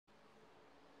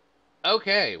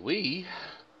Okay, we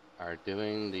are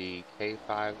doing the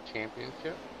K5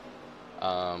 Championship.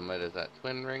 It is at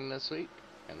Twin Ring this week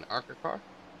in the ARCA car.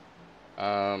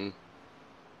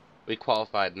 We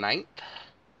qualified 9th.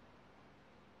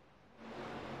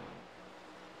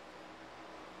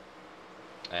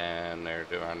 And they're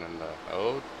doing in the...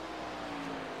 Oh,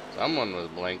 someone was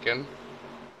blinking.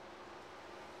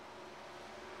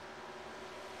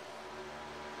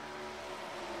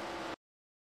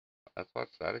 Let's watch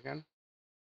that again.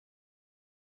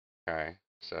 Okay,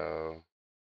 so...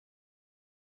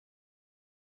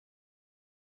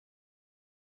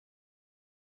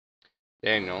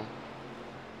 Daniel.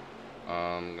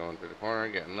 Going through the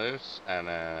corner, getting loose, and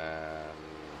then...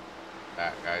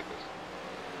 That guy just...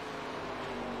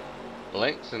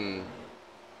 blinks and...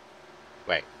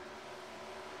 Wait.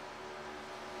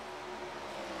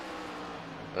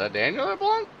 Was that Daniel that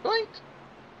blinked?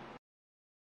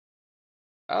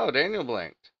 Oh, Daniel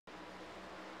blinked.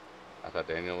 I thought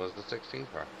Daniel was the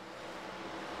 16th car.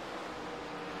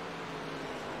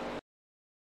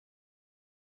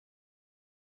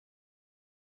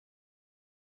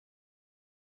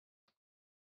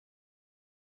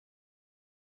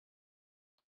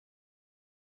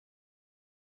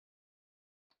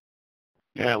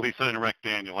 Yeah, at least I didn't wreck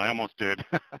Daniel. I almost did.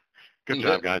 Good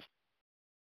job, guys.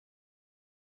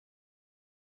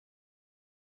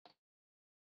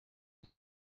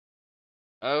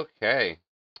 Okay,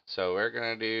 so we're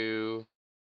gonna do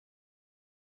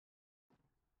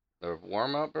the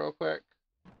warm-up real quick.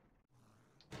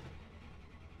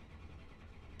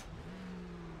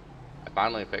 I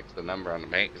finally fixed the number on the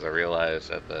paint because I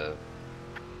realized that the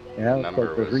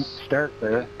number was restart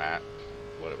there. didn't match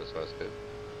what it was supposed to.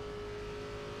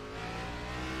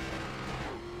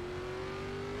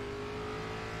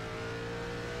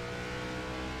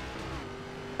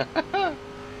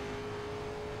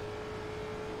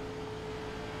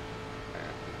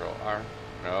 Control R.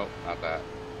 No, not that.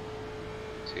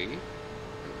 T.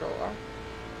 Control R.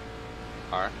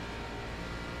 R.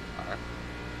 R.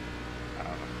 I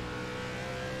don't know.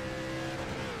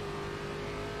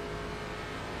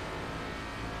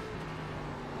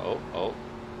 Oh.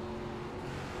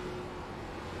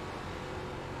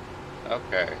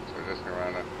 Okay, so we're just gonna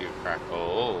run a few crack.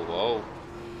 Oh, whoa.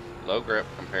 Low grip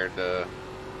compared to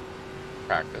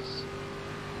practice.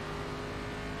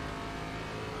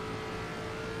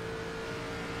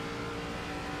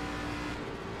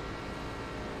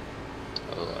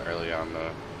 A little early on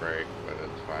the break, but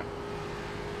it's fine.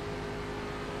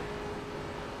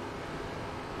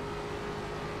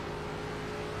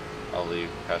 I'll leave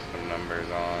custom numbers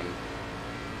on.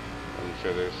 I'm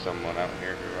sure there's someone out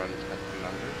here who runs custom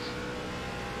numbers.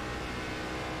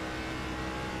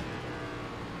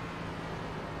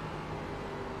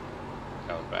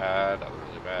 That was bad. That was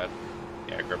really bad.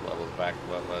 Yeah, grip level's back to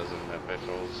what was in the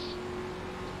officials.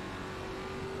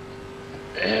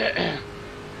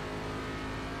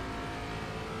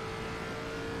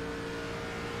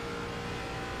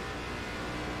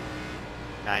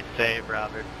 Nice save,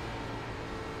 Robert.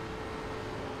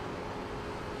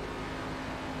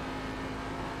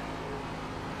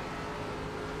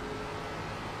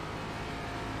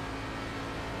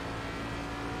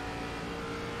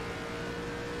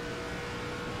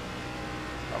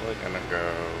 Probably gonna go.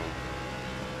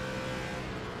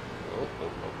 Oh.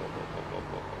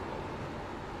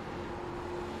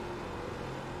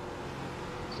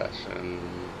 Session.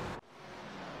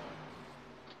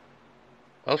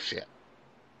 Oh shit.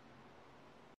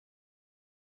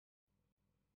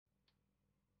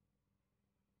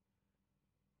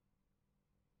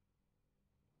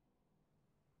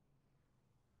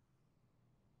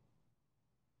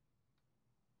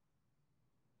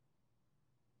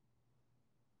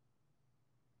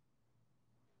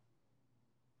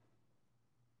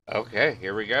 Okay,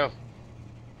 here we go.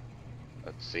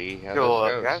 Let's see how this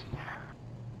goes. Guys.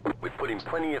 We've put in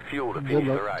plenty of fuel to finish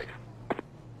the race.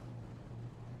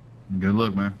 Good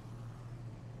luck, man.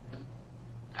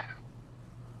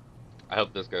 I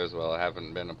hope this goes well. I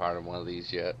haven't been a part of one of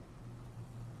these yet.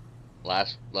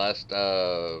 Last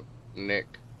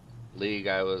Nick league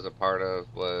I was a part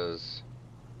of was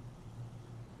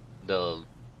the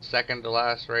second to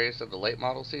last race of the late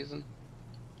model season.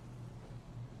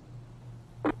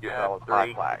 You have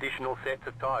 3 additional sets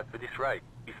of tyres for this race.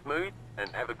 Be smooth and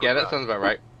have a good Yeah, that run. sounds about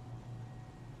right.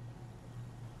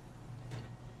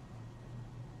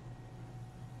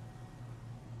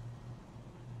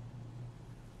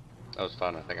 That was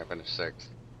fun. I think I finished 6th.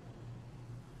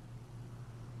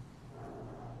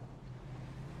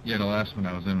 Yeah, the last one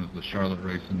I was in was the Charlotte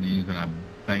race in these, and I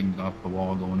banged off the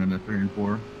wall going into 3 and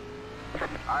 4.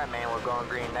 Alright, man, we're going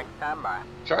green next time. Bye.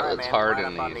 Charlotte's hard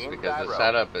in these because the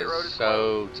setup Pit road is is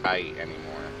so tight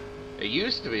anymore. It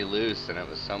used to be loose and it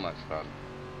was so much fun.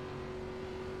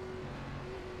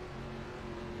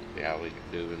 See how we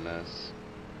can do in this.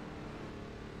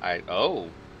 Oh.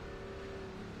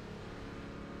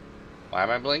 Why am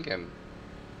I blinking?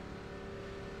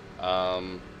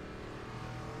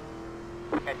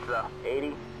 It's the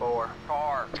 84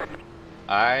 car.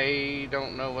 I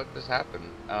don't know what just happened.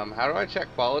 How do I check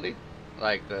quality?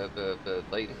 Like the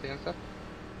latency and stuff?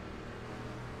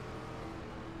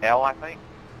 L, I think.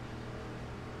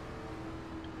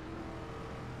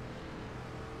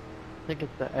 I think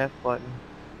it's the F button.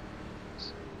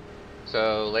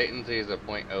 So latency is a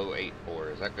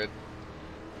 .084. Is that good?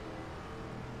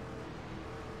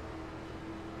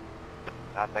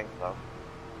 I think so.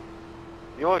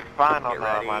 You look fine on Get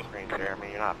ready. my screen, Jeremy.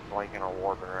 You're not blinking or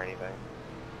warping or anything.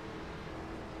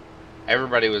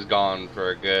 Everybody was gone for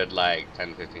a good like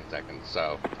 10-15 seconds,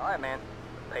 so Alright, man.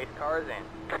 The pace car is in.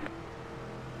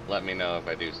 let me know if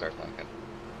I do start blinking.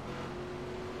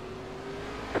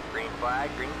 Green flag,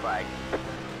 green flag.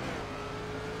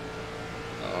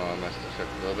 Oh, I must have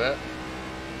shifted a little bit.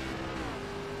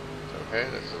 It's okay,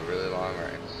 this is a really long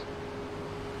race.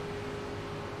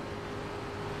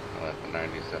 I'll let the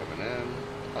 97 in.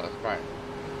 Oh, that's fine.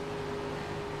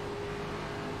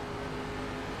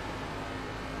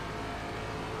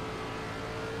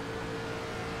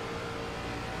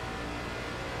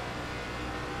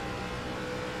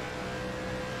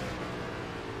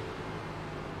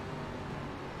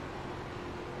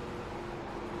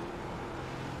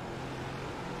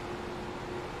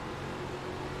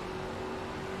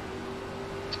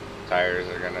 Tires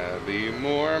are gonna be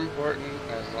more important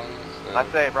as long as I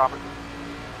say, Robert.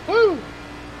 Woo! You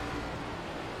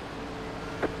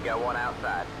got one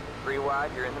outside. 3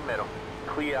 wide, you're in the middle.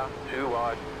 Clear, 2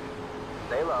 wide.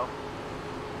 Stay low.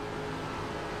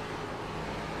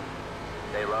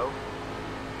 Stay low.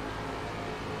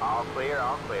 All clear,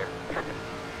 all clear.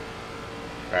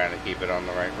 Trying to keep it on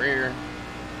the right rear.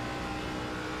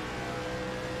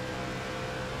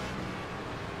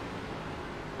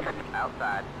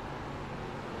 Outside.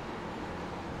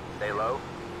 Stay low.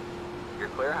 You're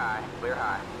clear high, clear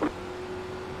high.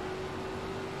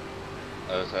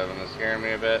 07 is scaring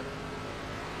me a bit.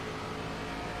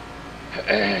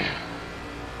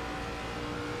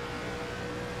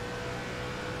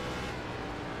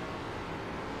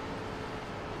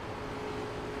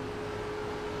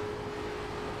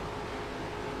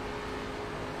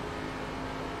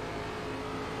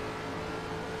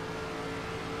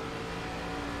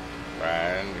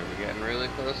 Brian, you're getting really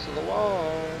close to the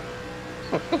wall.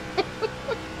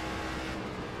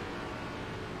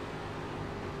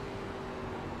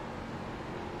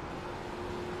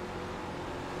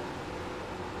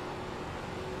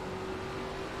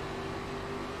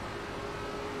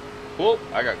 Whoop,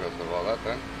 I got close to the wall that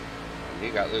time. And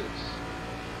he got loose.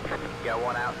 You got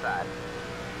one outside.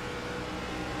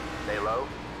 Stay low.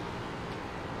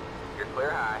 You're clear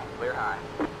high, clear high.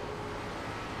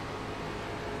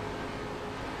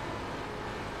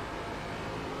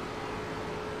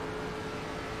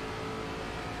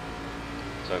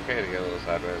 It's okay to get a little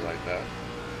sideways like that.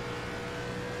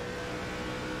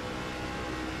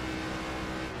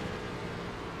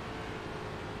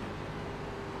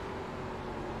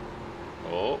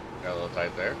 Oh, got a little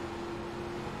tight there.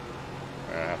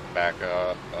 We're gonna have to back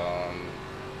up on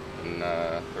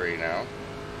 3 now.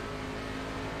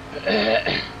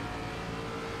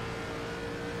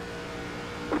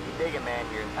 Keep digging, man.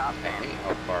 You're in top I 10. hate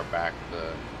how far back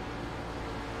the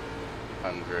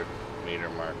 100-meter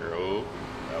marker, oh,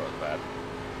 that was bad,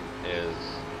 is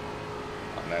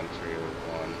on entry of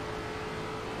 1.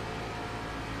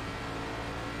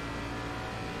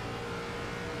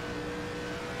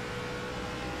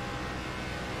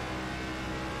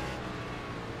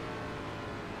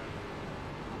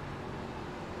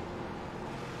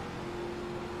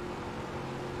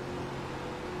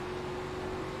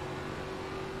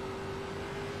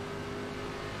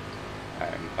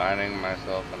 I'm finding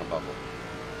myself in a bubble.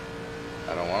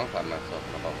 I don't want to find myself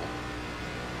in a bubble,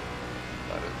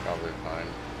 but it's probably fine.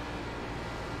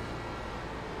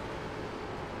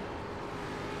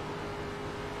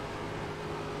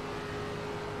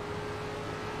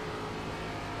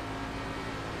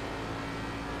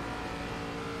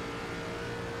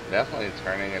 Definitely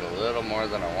turning it a little more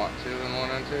than I want to in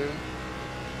 1 and 2.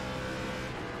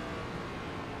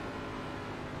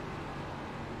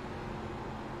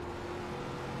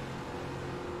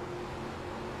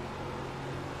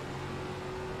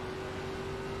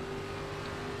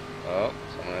 Oh,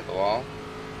 someone at the wall.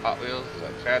 Hot Wheels, is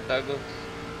that Chad Douglas?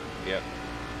 Yep.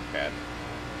 Cat.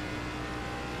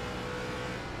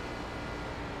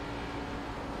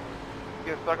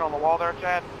 Get stuck on the wall there,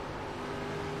 Chad?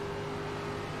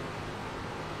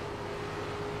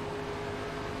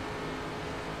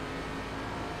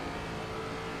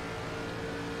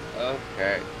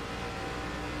 Okay.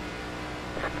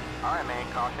 Alright,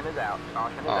 man, caution is out.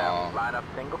 Caution is out. Line up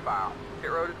single file.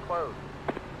 Pit road is closed.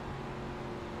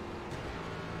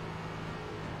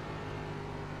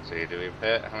 See, do we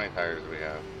pit? How many tires do we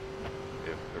have?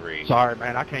 We have 3. Sorry,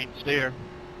 man, I can't steer.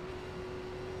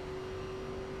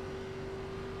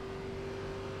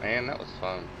 Man, that was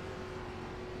fun.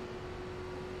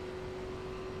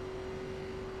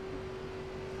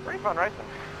 Pretty fun racing.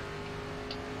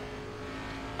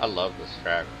 I love this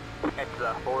track. It's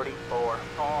the 44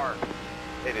 R.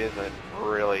 It is a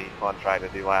really fun track to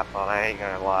do laps on, I ain't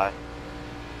gonna lie.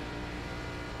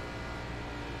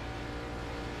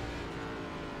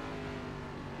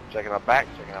 Checking up back,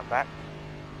 checking up back.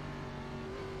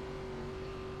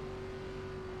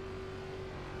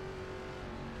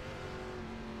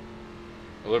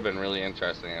 It would have been really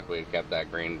interesting if we had kept that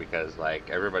green because, like,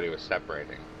 everybody was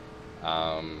separating.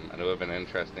 And it would have been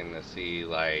interesting to see,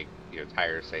 like, you know,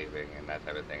 tire saving and that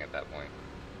type of thing at that point.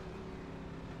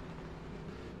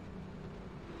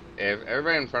 If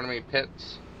everybody in front of me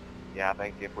pits, Yeah, I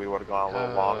think if we would have gone a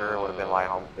little longer, it would have been like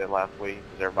Holmes did last week,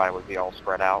 because everybody would be all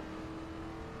spread out.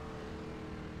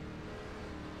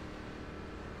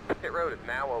 Pit road is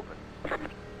now open.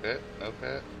 pit, no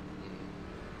pit.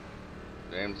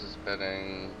 James is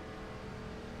pitting.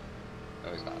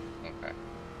 No, he's not. Okay.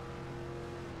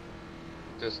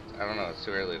 Just, I don't know, it's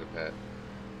too early to pit.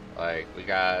 Like, we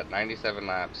got 97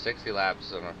 laps, 60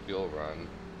 laps on a fuel run.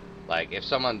 Like, if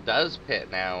someone does pit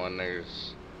now and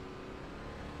there's...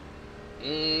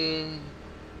 Pit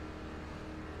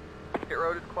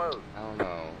road is closed. I don't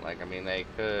know. Like, I mean, they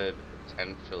could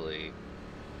potentially,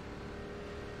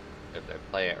 if they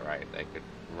play it right, they could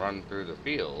run through the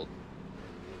field.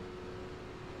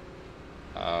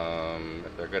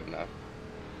 If they're good enough.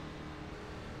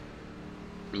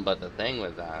 But the thing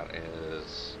with that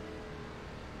is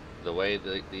the way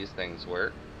these things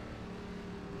work.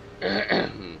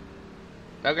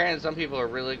 Now, granted, some people are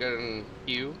really good in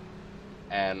Q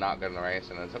and not good in the race,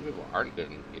 and then some people aren't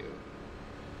good in Q,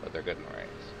 but they're good in the race.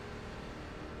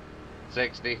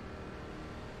 60.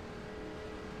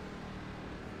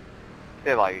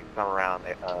 Did like somewhere around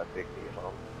 60 or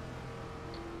something.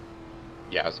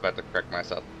 Yeah, I was about to correct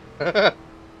myself.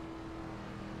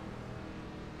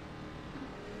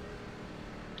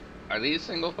 Are these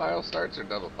single file starts or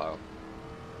double file?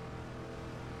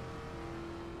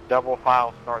 Double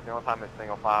file start. The only time it's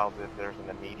single file is if there's an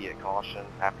immediate caution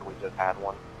after we just had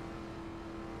one.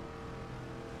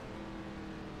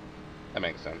 That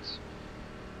makes sense.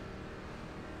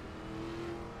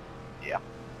 Yeah.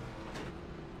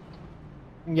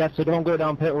 Yeah, so don't go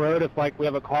down pit road if, like, we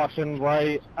have a caution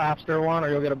right after one, or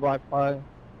you'll get a black flag.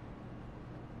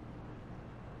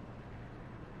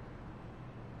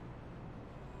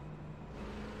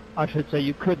 I should say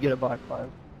you could get a black flag.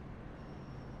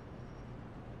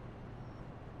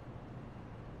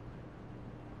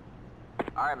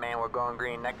 Alright, man, we're going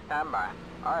green next time by.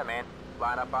 Alright, man,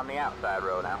 line up on the outside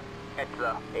row now. It's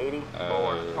the 84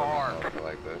 R. I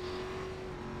like this.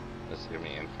 This is gonna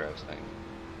be interesting.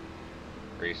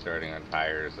 Restarting on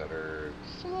tires that are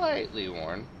slightly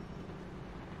worn.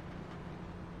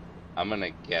 I'm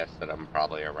gonna guess that I'm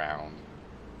probably around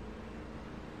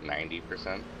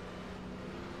 90%.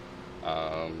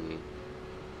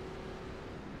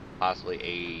 Possibly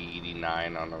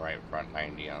 89 on the right front,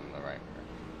 90 on the right front.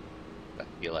 I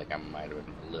feel like I might have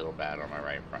been a little bad on my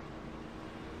right front.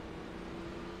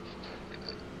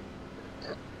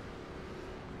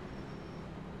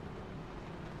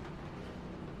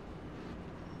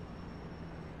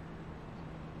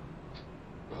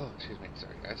 Oh, excuse me.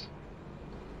 Sorry, guys.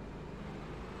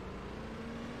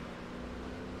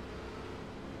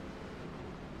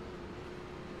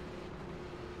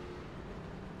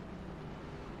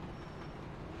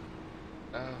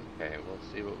 Okay, we'll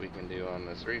see what we can do on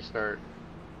this restart.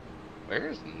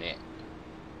 Where's Nick?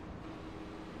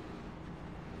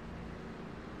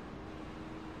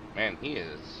 Man, he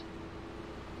is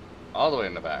all the way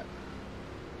in the back.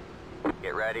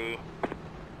 Get ready.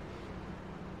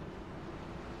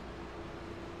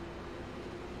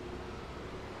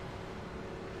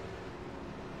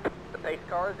 The pace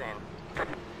car is in.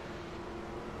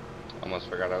 Almost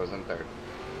forgot I was in third.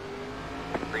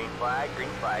 Green flag, green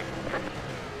flag.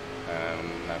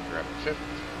 Now grab the shift.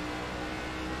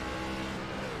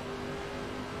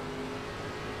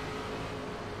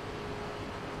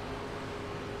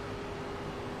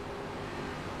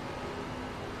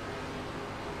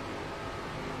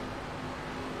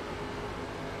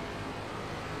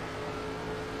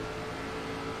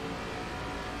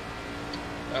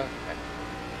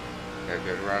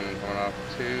 run coming off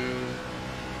 2.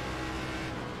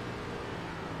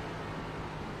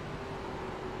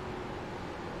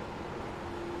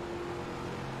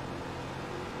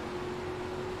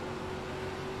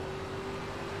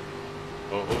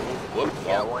 Whoop.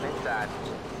 Got one inside.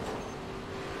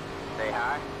 Stay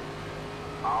high.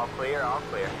 All clear, all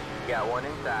clear. Got one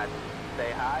inside.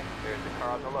 Stay high. There's the car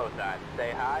on the low side.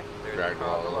 Stay high. There's Drag the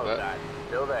car on it a the little low bit. side.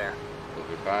 Still there. We'll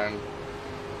be fine.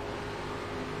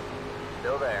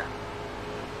 Still there.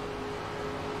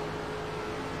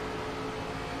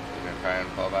 I'm gonna try and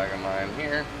fall back in line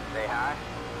here. Stay high.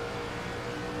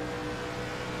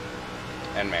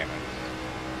 And manage.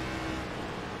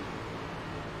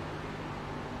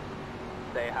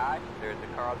 Stay high. There's the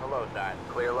car on the low side.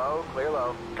 Clear low, clear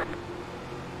low.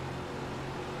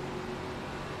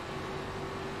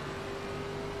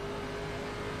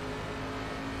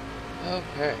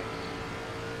 Okay.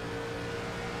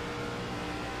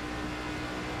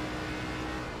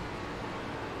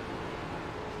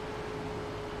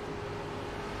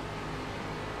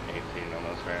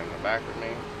 Almost ran in the back of me.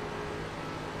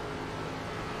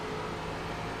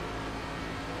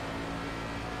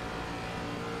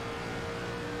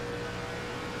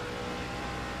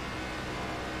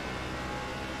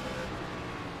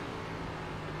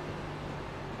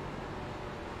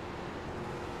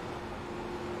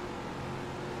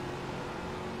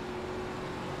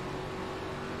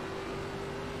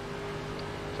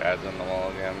 Chad's on the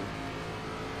wall again.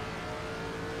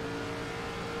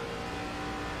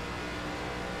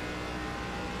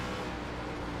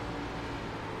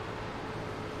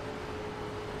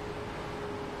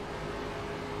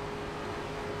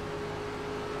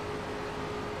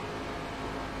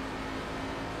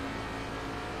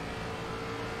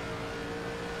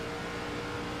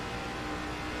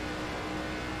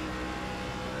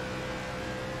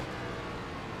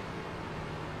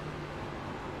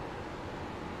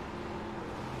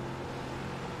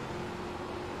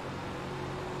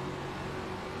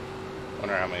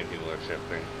 Wonder how many people are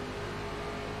shifting.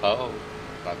 Oh,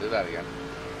 I'll do that again.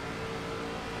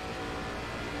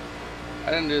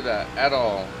 I didn't do that at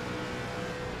all.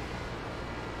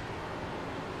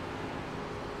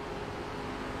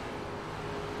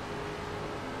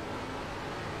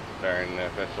 During the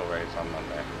official race on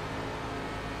Monday.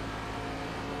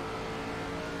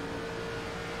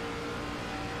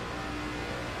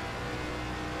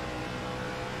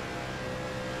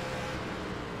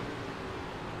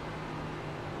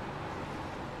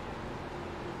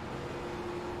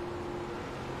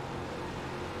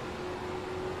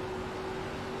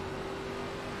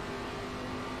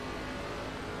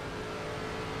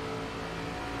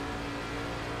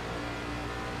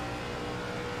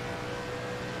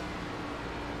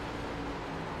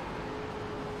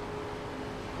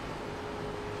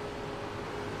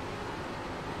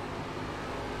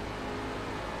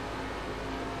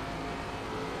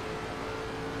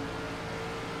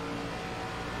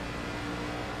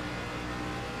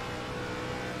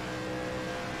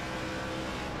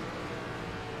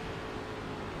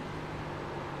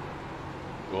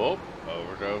 Whoop,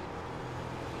 overdrove.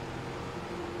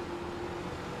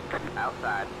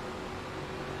 Outside.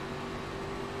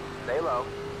 Stay low.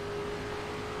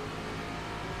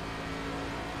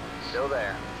 Still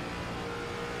there.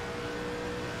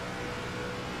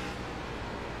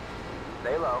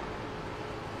 Stay low.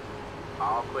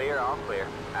 All clear, all clear.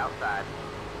 Outside.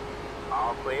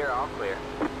 All clear, all clear.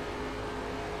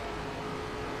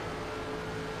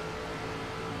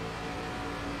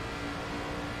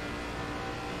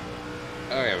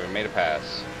 Okay, we made a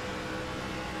pass.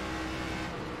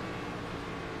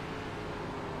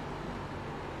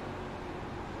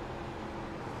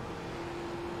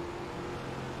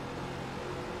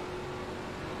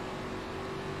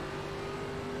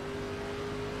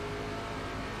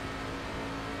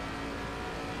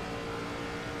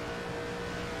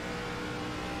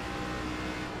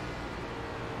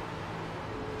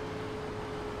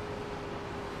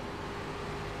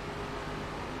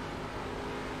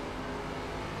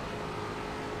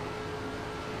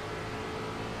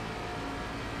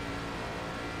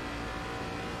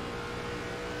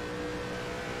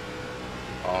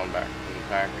 Falling back from the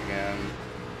pack again.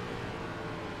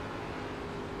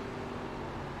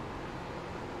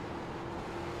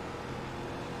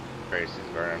 Tracy's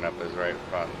burning up his right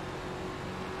front.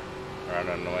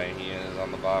 Running the way he is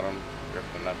on the bottom,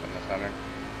 drifting up in the center.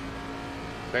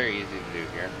 Very easy to do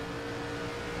here.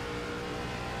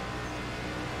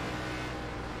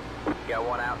 Got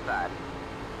one outside.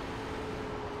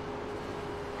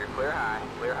 You're clear high,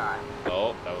 clear high.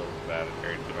 Oh, that was bad. It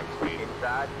carried too much speed.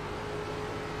 Inside.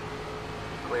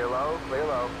 Clear low, clear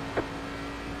low.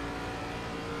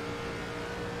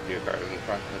 Few cars in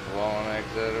front hit the wall on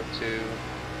exit of 2.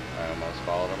 I almost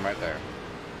followed them right there.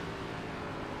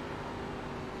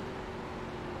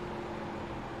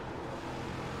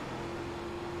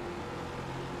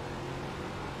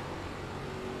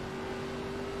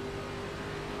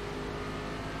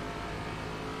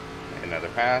 Another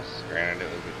pass. Granted,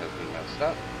 it was because we messed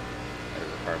up.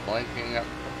 There's a car blinking up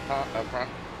front.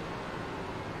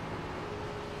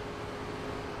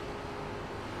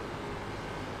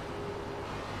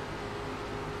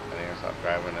 I think I stopped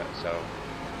driving it so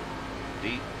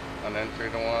deep on entry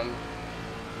to 1.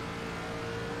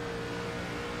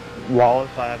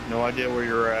 Wallace, I have no idea where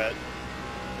you're at.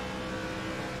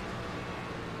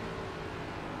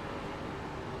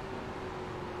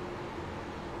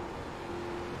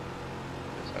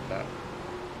 Just said that.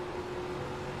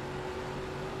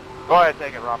 Go ahead,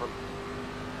 take it, Robert.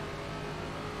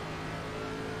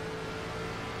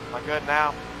 Am I good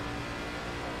now?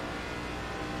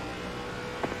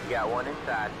 You got one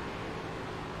inside.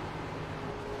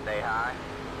 Stay high.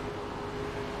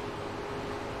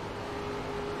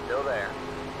 Still there.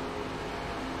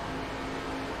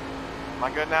 Am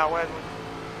I good now, Wesley?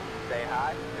 Stay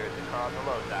high. There's a car on the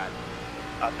low side.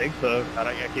 I think so.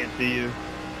 I can't see you.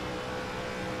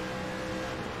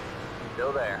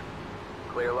 Still there.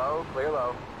 Clear low, clear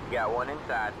low. You got one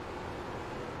inside.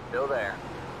 Still there.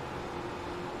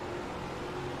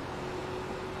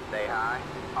 Stay high.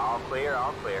 All clear,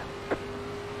 all clear.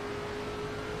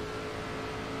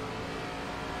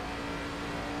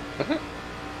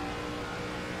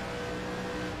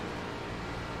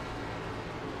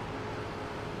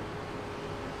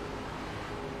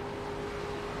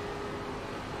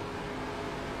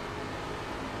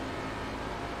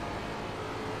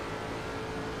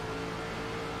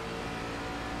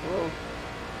 Whoa.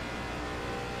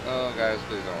 Oh, guys,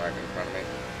 please don't wreck in front of me.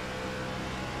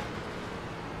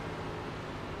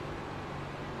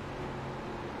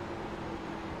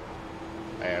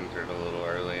 I entered a little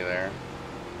early there.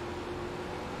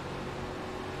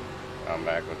 I'm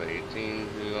back with the 18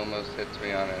 who almost hits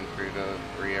me on entry to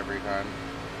 3 every time.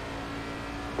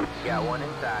 You got one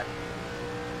inside.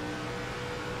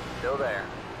 Still there.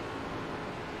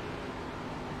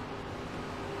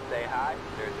 Stay high.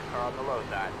 There's a car on the low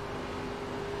side.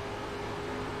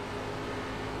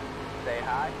 Stay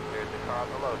high. There's a car on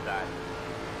the low side.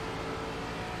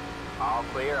 All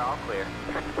clear, all clear.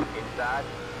 Inside.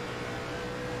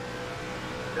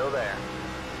 Still there.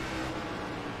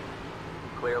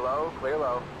 Clear low, clear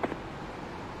low.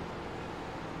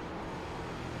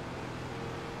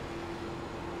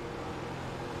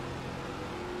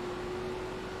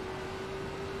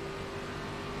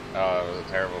 Oh, that was a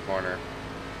terrible corner.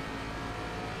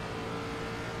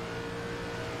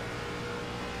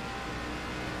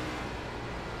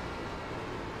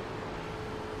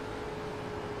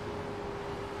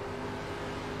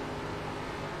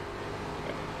 I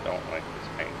don't like this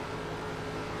paint.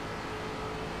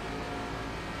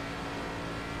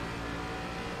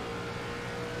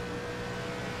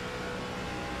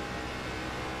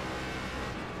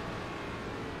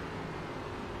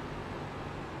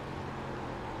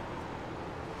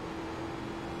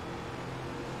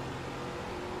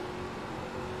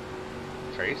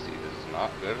 Tracy is not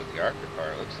good with the ARCA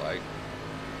car, it looks like.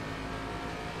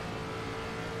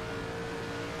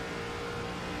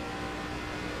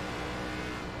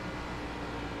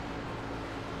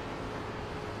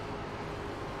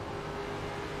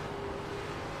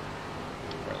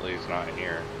 Or at least not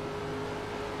here.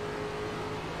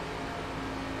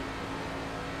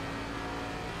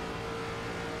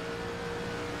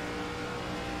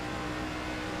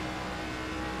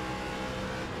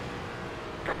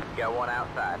 Got one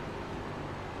outside.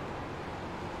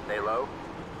 Stay low.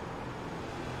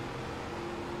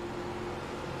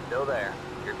 Still there.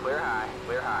 You're clear high,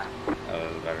 clear high. That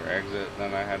was a better exit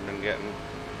than I had been getting.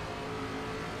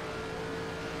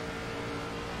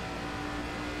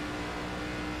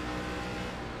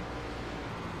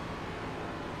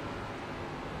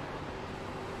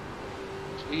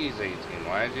 Jeez, 18,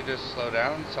 why did you just slow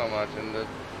down so much into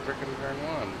frickin' turn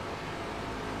 1?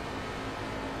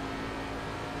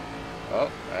 Oh,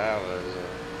 that was a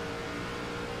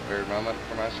weird moment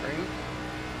for my screen.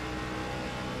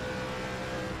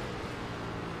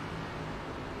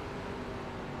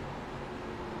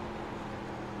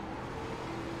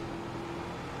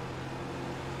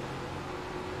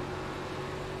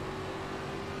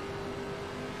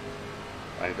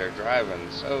 Like, they're driving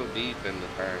so deep into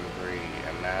turn 3,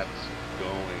 and that's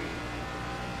going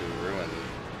to ruin.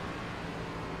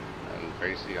 And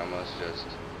Tracy almost just...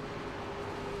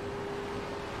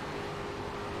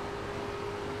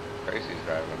 Tracy's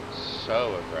driving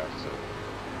so aggressive.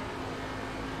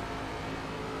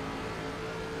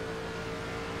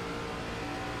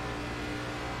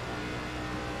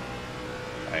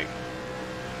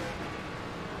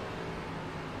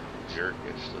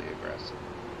 jerkishly aggressive.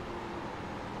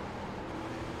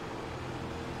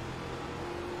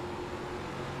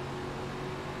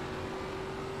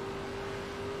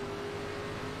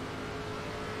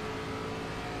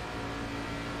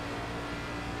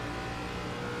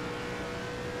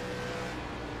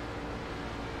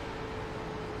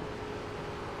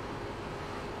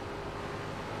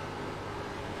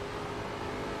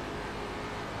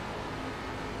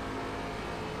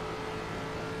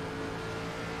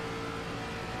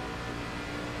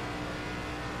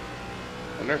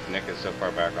 I wonder if Nick is so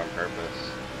far back on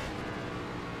purpose.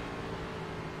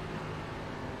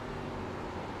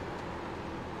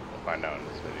 We'll find out in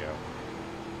this video.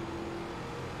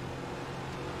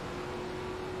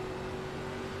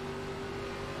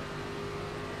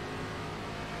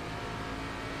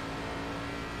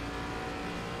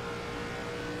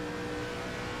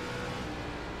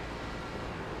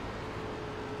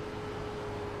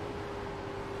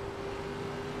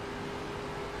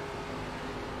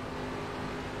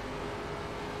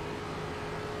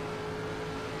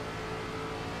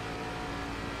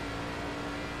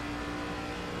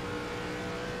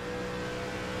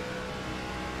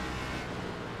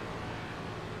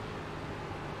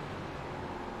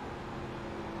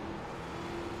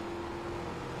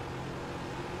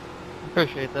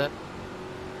 Appreciate that.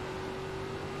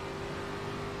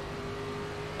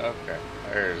 Okay,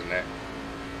 there's Nick.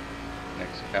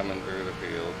 Nick's coming through the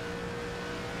field.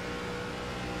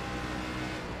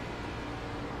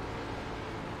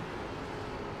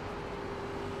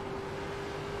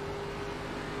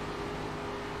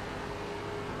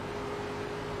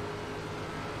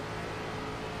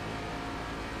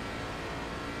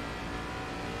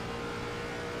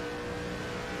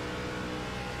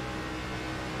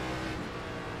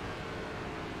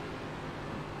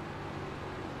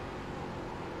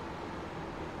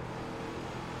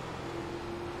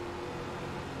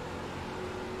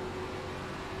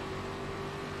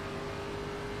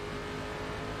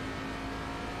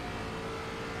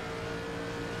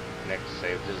 Nick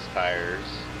saved his tires,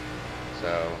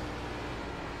 so...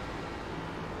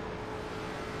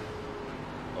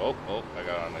 Oh, I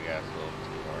got on the gas a little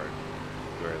too hard.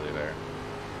 Too early there.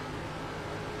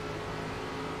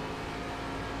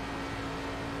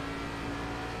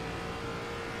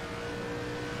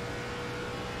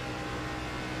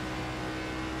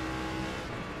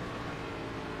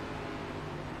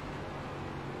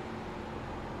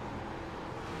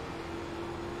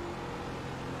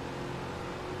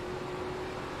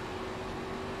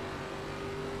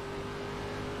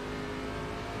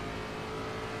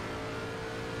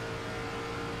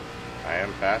 I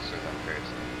am faster than Tracy.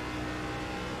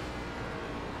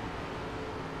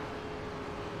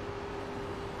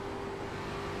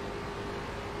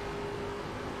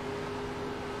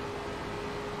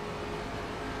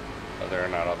 Whether or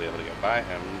not I'll be able to get by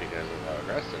him because of how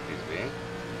aggressive he's being,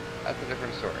 that's a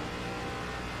different story.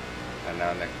 And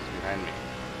now Nick is behind me.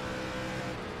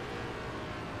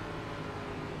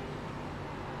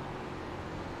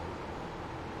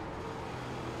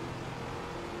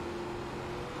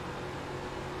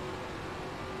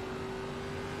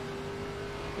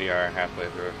 We are halfway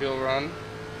through a fuel run.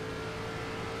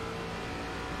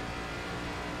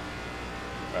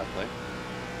 Roughly.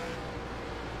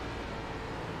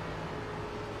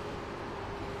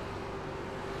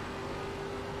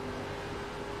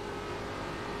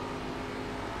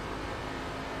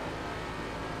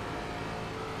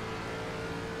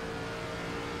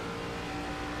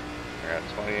 We're at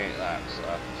 28 laps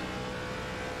left.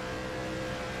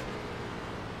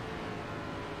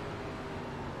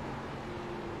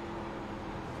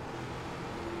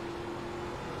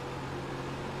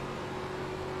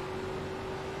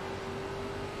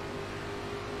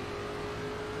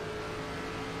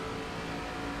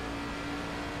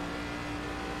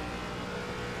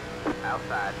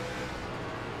 Outside.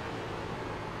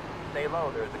 Stay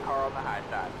low, there's a car on the high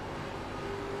side.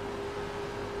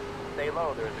 Stay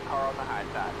low, there's a car on the high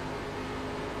side.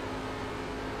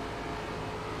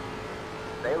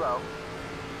 Stay low.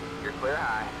 You're clear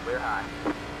high, clear high.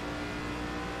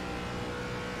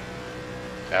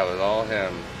 That was all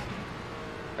him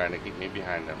trying to keep me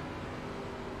behind him.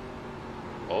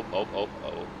 Oh.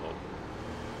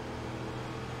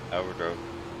 Overdrove.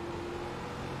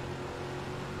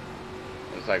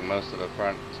 Looks like most of the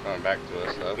front is coming back to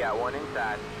us though. Got one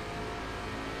inside.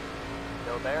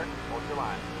 Still there? Hold your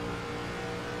line.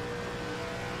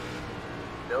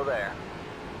 Still there.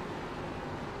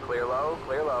 Clear low,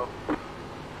 clear low.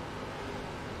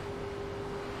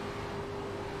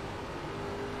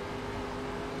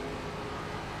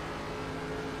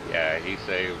 Yeah, he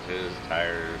saved his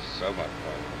tires so much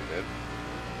more than we did.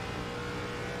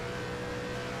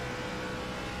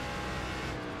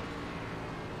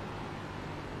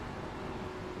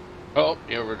 Oh,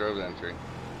 you overdrove the entry.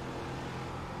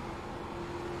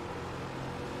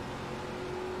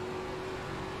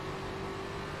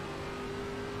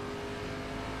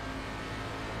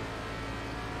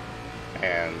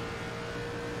 And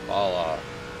fall off.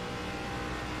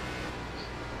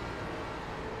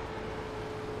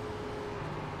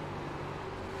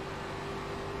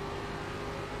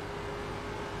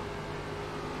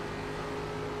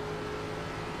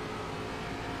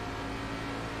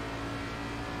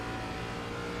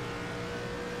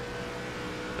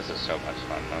 This is so much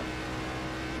fun, though.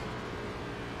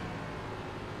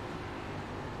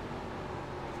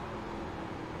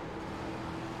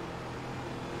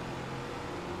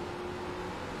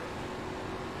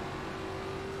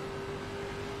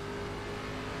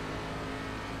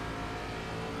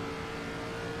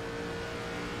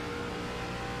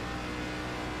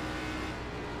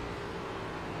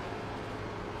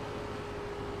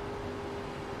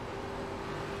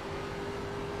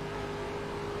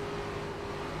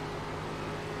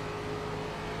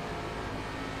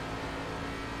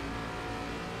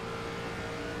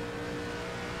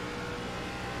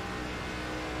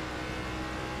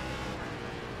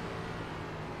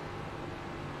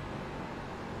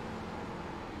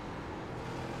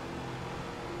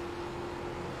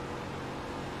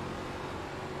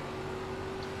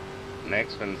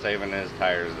 Nick's been saving his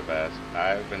tires the best.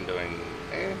 I've been doing,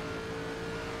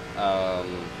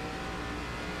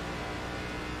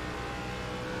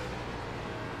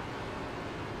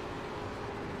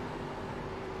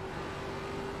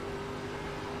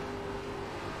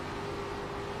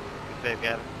 Save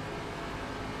Gavin.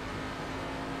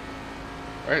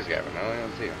 Where's Gavin? I don't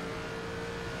even see him.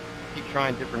 Keep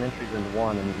trying different entries into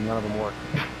one, and none of them work.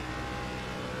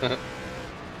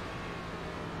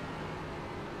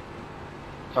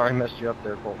 Sorry I messed you up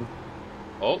there, Colton.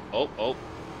 Oh.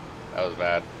 That was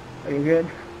bad. Are you good?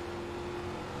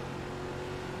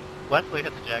 Wesley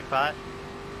hit the jackpot.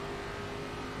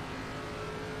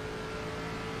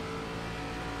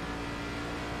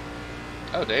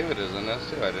 Oh, David is in this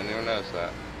too. I didn't even notice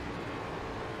that.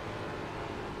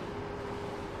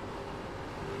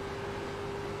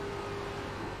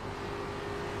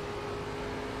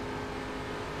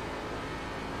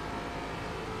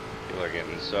 People are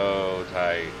getting so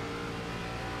tight.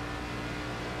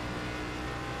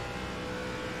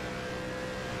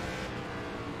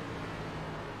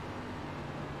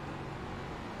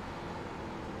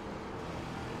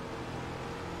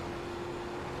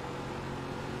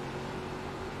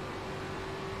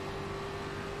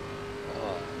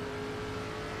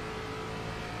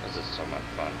 This is so much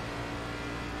fun.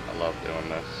 I love doing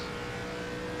this.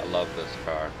 I love this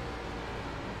car.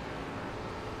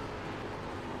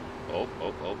 Oh.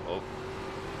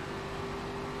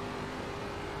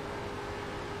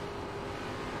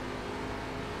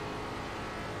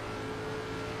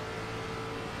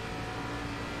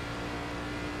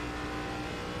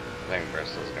 I think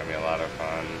Bristol's gonna be a lot of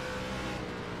fun.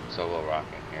 So will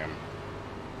Rockingham.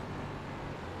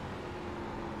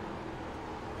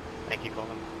 Thank you,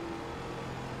 Colton.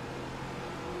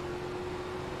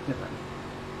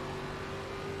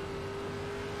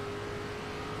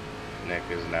 Nick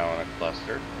is now in a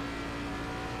cluster.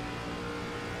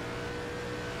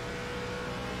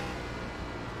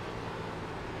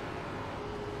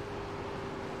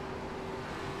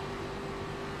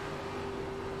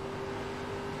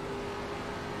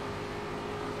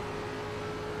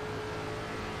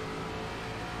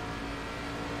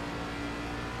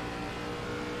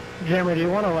 Jeremy, do you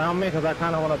want to round me? Because I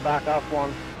kind of want to back up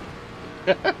one.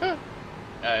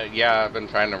 Yeah, I've been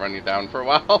trying to run you down for a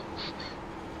while.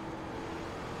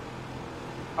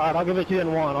 Alright, I'll give it to you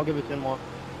in one. I'll give it to you in one.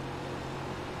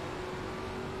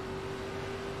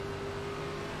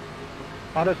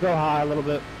 I'll just go high a little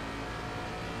bit.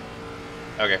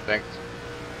 Okay, thanks.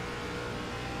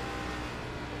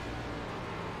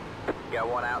 Got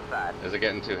one outside. Is it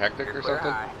getting too hectic or Clear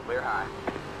something? high. Clear high.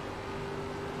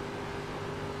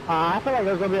 I feel like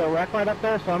there's going to be a wreck right up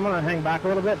there, so I'm going to hang back a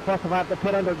little bit. Plus, if I have to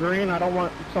pit under green, I don't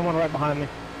want someone right behind me.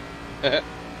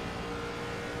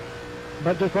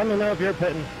 But just let me know if you're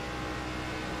pitting.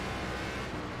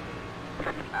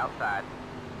 Outside.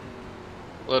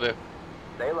 Will do.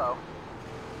 Stay low.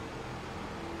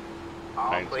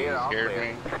 All 19 clear, all scared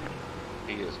clear.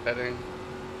 me. He is petting.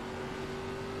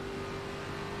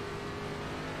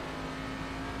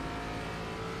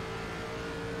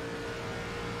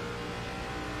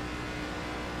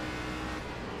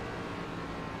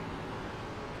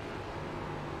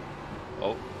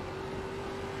 Oh.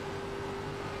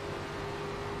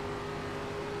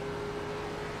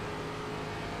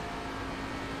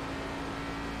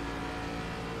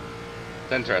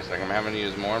 It's interesting. I'm having to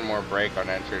use more and more brake on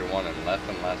entry to 1 and less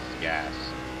gas.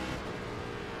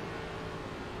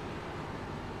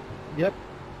 Yep.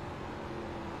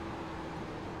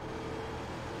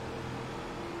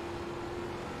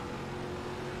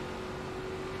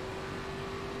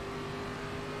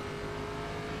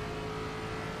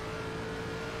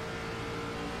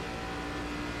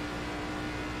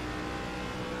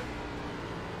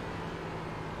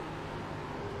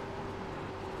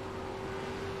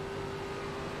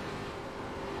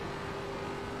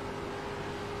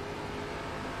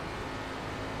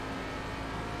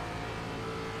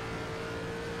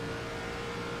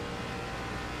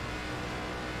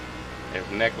 If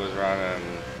Nick was running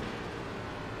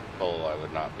full, I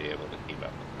would not be able to keep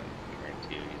up with him. I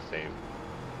guarantee you he saved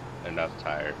enough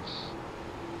tires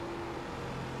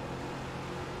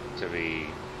to be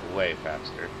way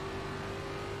faster.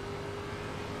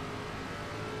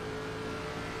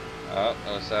 Oh,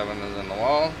 07 is in the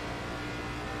wall.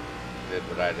 Did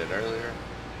what I did earlier.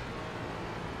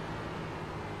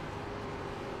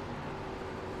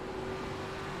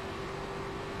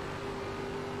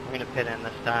 I'm gonna pit in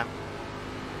this time.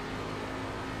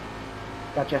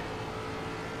 Gotcha.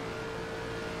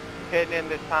 Pitting in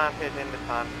this time, pitting in this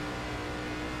time.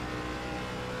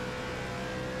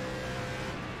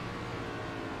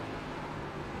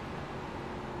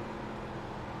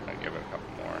 I'll give it a couple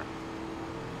more.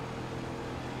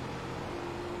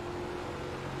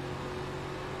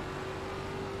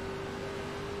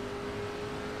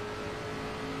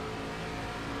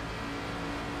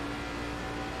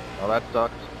 Oh, that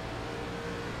sucks.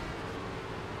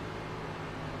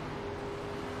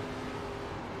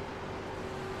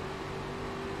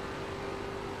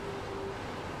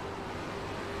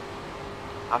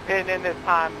 I'm pitting in this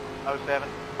time, 07.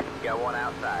 Got one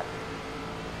outside.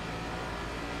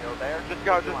 Still there? Just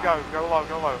go, go low,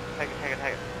 go low. Take it, take it,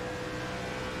 take it.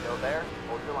 Still there?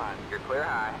 Hold your line. You're clear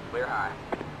high, clear high.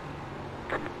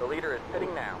 The leader is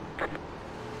pitting now.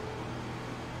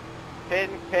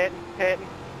 Pitting, pitting, pitting.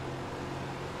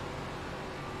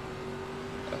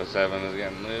 07 is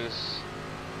getting loose.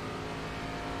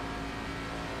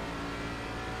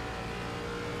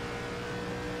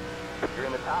 You're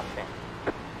in the top 10.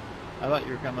 I thought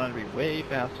you were coming on to be way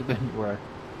faster than you were.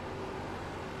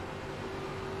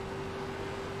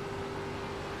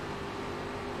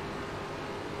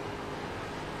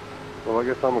 Well, I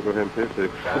guess I'm gonna go ahead and pit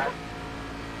fix.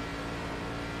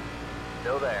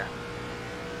 Still there.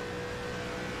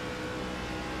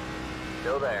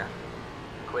 Still there.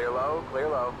 Clear low, clear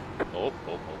low. Oh.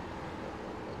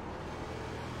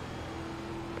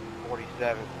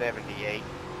 47.78.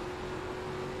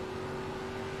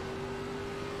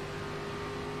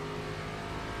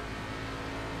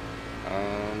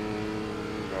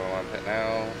 Go on pit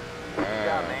now. Good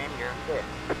job, man. You're in pit.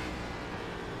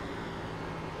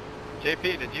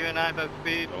 JP, did you and I both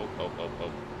speed? Oh.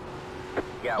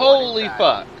 You got one Holy inside.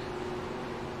 fuck!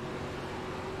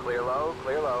 Clear low,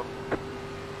 clear low.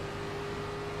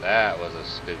 That was a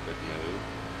stupid move.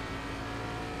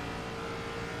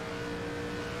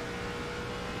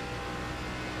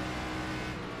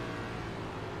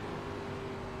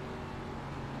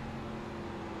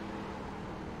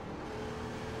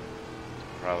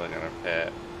 Probably gonna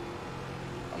pit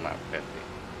on that 50.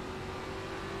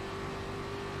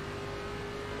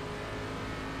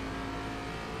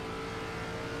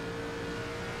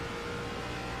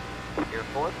 You're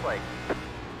fourth place.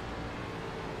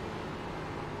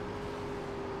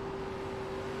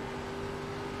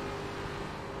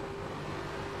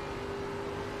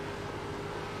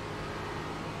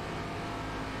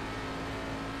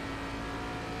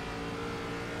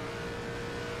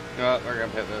 You know what? We're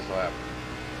gonna pit this lap.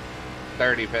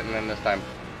 30 pitting in this time.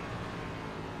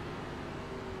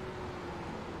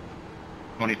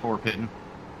 24 pitting.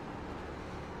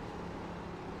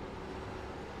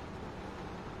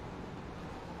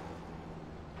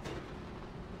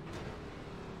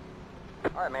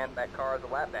 Alright, man. That car is a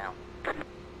lap down. I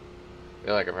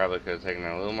feel like I probably could have taken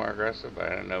it a little more aggressive, but I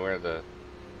didn't know where the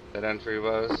pit entry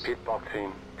was. Pit box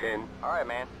in 10, Alright,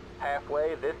 man.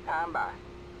 Halfway this time by.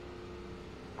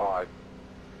 5,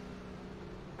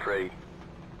 3,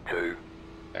 2,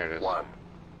 There it is. 1.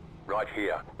 Right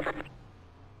here.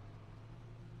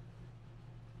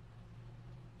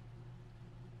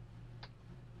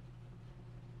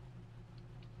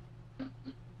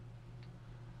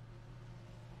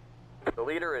 The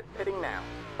leader is pitting now.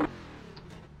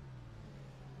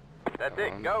 That's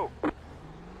it. Go.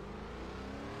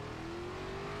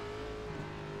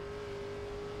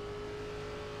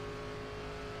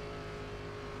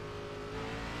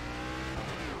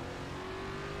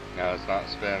 No, it's not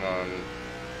spin on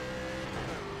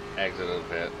exit of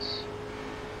the pits.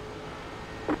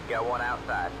 Got one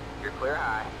outside. You're clear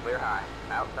high, clear high.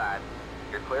 Outside.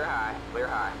 You're clear high, clear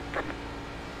high.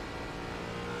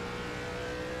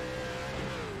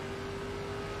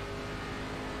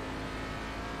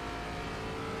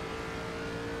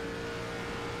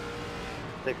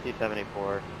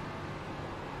 $60.74.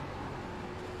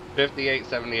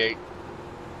 58.78.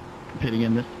 Pitting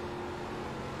in this.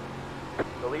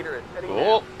 The leader is sitting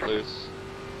Oh, down. loose.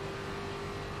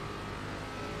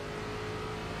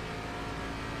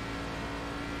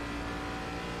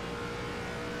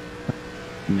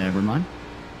 Never mind.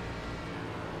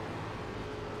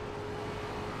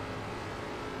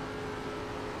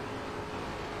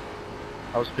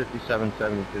 I was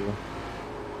 57.72.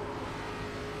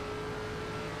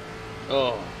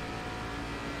 Oh.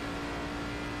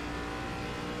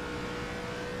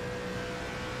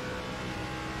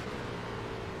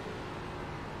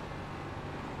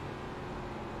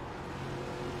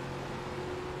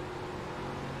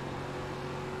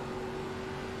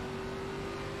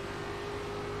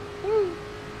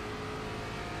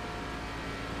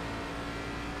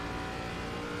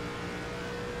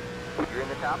 You're in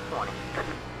the top 20.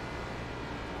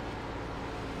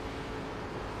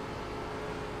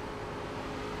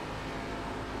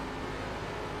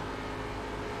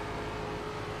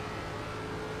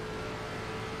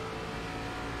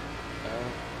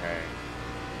 Okay.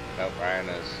 Nope, Ryan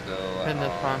is still Pin this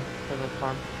on. one. Pin this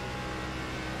one.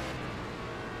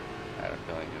 I had a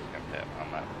feeling he was going to hit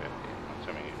on that 50. I'm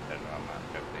assuming he hit on that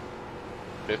 50.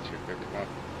 50 or 51.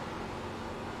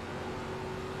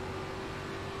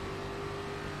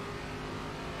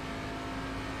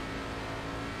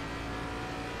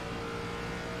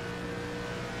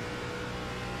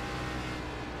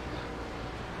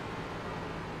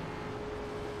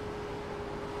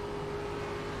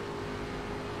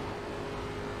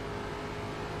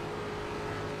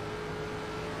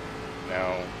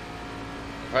 Now,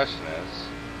 the question is,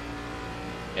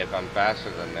 if I'm faster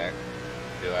than Nick,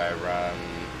 do I run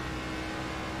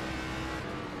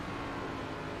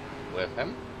with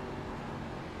him?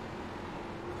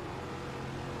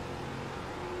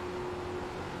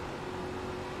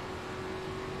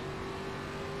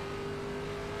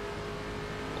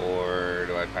 Or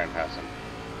do I try and pass him?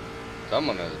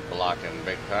 Someone is blocking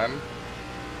big time.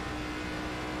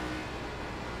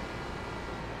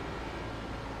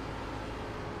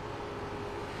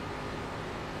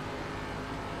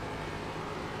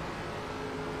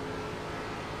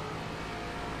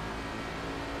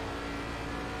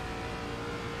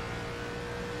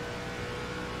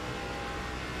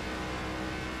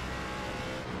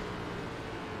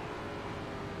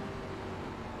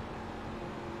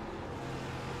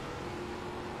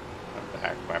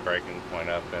 Hack my braking point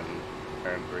up and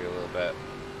turn 3 a little bit.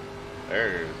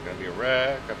 There's gonna be a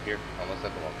wreck up here. Almost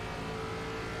at the wall.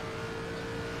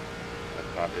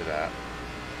 Let's not do that.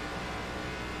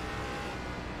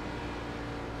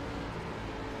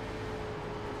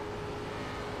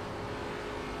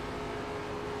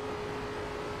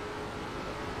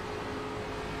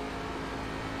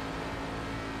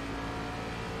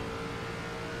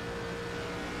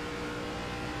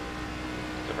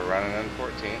 So we're running in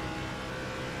 14.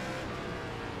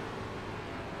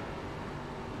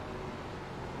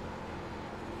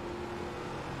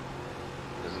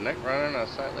 Is Nick running a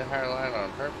slightly higher line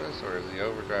on purpose, or is he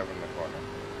overdriving the corner?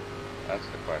 That's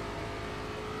the question.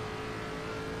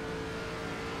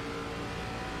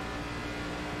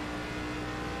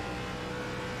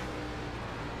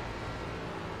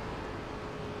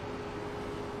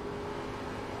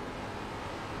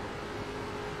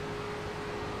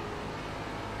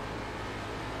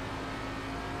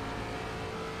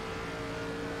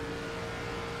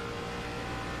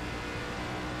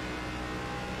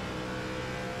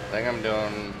 I think I'm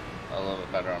doing a little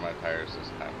bit better on my tires this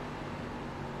time.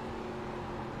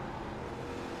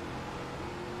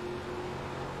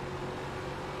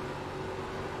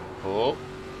 Cool.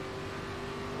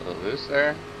 A little loose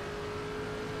there.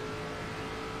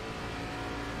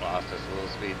 Lost us a little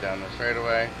speed down the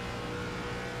straightaway.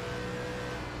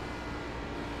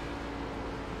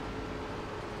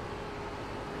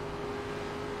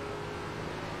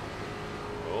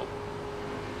 Cool.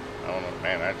 Oh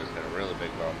man, I just hit a really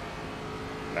big bump.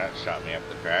 And that shot me up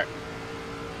the track.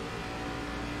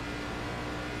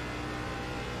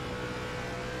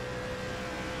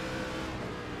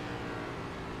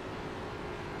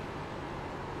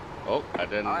 Oh, I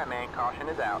didn't. Alright, man, caution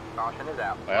is out. Caution is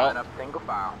out. Well. Line up single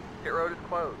file. Pit road is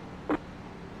closed.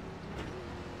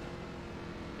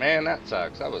 Man, that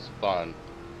sucks. That was fun.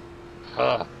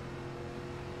 Huh.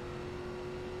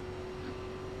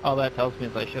 All that tells me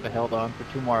is I should have held on for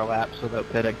 2 more laps without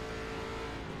pitting.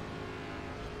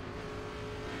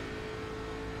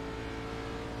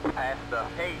 Past the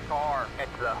Hey car.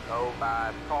 It's the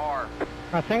 05 car.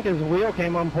 I think his wheel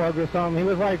came unplugged or something. He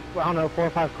was like, I don't know, 4 or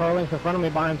 5 car lengths in front of me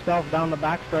by himself down the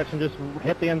backstretch and just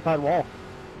hit the inside wall.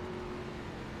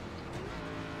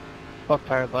 Fuck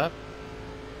tired left.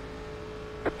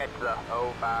 It's the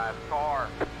 05 car.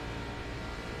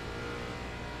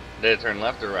 Did it turn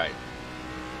left or right?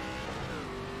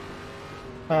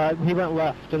 He went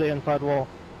left to the inside wall.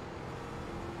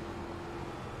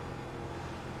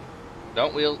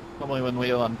 Don't wheel. Normally when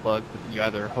wheel unplugged, you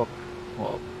either hook,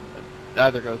 well, it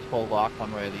either goes full lock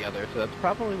one way or the other, so that's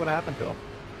probably what happened to him.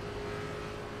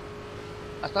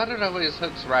 I thought it always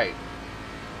hooks right.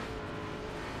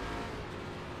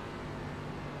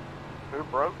 Who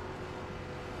broke?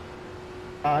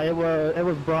 It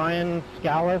was Brian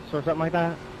Scallis or something like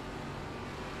that.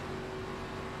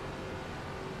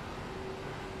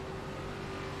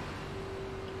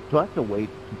 Do I have to wait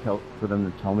for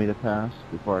them to tell me to pass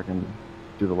before I can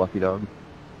do the lucky dog?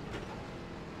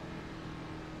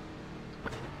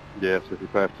 Yes, if you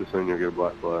pass too soon, you'll get a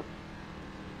black flag.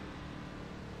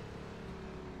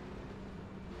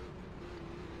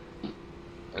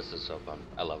 This is so fun.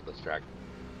 I love this track.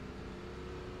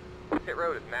 Pit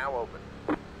road is now open.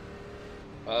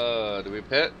 Do we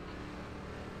pit?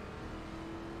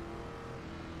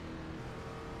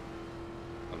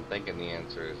 I'm thinking the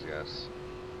answer is yes.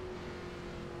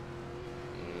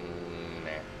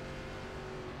 Nah.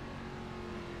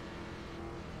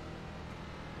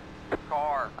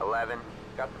 Car 11.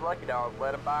 Got the lucky dog.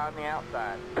 Let him by on the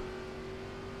outside.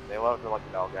 They love the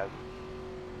lucky dog, guys.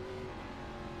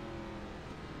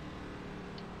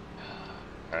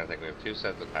 I think we have 2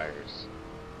 sets of tires.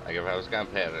 Like if I was gonna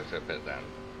pit, I should pit then.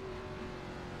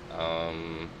 I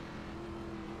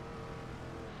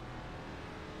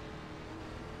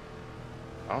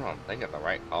don't know, I'm thinking the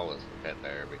right call is to pit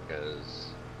there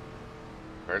because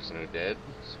the person who did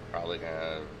is probably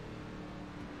gonna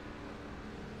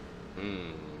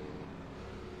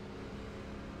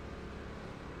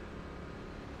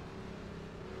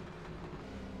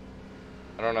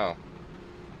I don't know.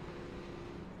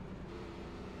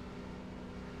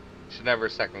 You should never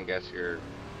second guess your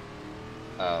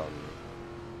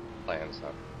plan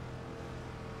stuff.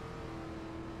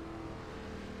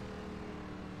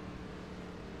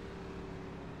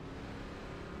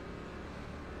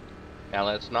 Now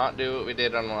let's not do what we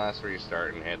did on the last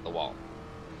restart and hit the wall.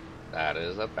 That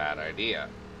is a bad idea.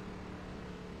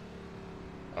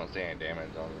 I don't see any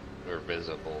damage on or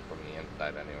visible from the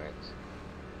inside anyways.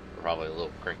 We're probably a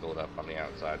little crinkled up on the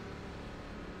outside.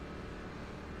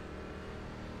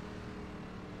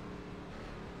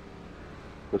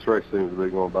 This race seems to be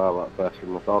going by a lot faster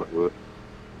than I thought it would.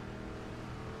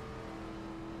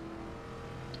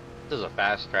 This is a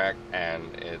fast track,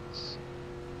 and it's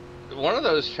one of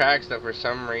those tracks that for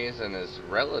some reason is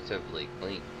relatively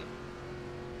clean.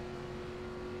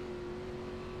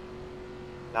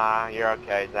 Nah, you're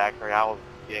okay, Zachary. I was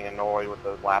getting annoyed with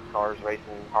those lap cars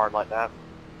racing hard like that.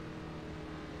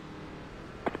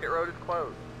 Pit road is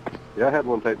closed. Yeah, I had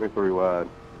one take me pretty wide.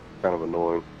 Kind of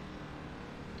annoying.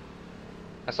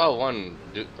 I saw one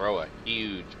throw a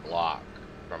huge block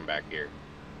from back here.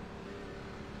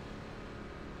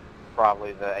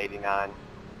 Probably the 89.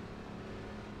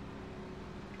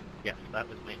 Yes, that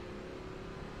was me.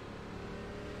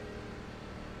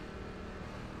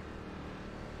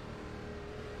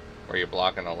 Were you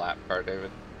blocking a lap car, David?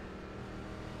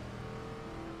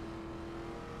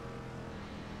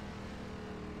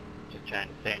 Just trying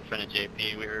to stay in front of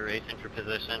JP. We were racing for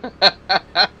position.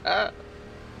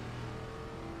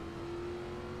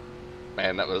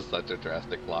 Man, that was such a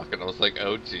drastic block, and I was like,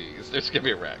 oh geez, there's gonna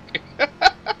be a wreck.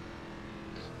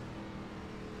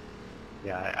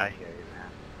 Yeah, I hear you, man.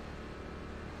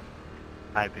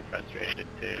 I'd be frustrated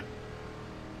too.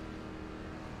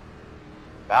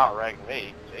 About wrecked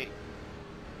me. Gee.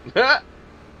 I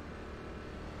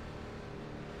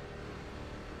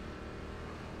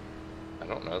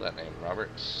don't know that name.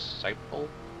 Robert Seipel?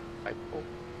 Seipel?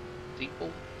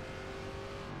 Seipel?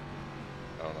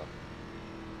 I don't know.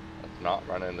 Let's not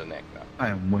run into Nick now. I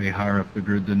am way higher up the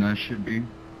grid than I should be.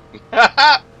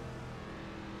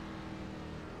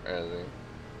 Really?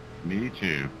 Me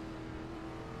too.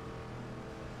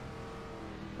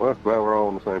 Well, glad we're all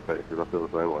on the same page, because I feel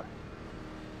the same way.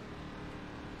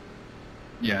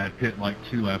 Yeah, I pit like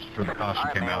 2 laps before the caution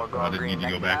came out, so I didn't need to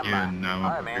go back in. Now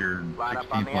I'm up here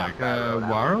 16th, like, why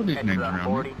are all these names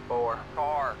around me? 44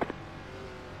 car.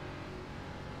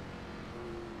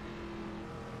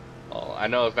 Well, I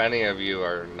know if any of you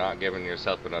are not giving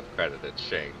yourself enough credit, it's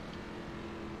Shane.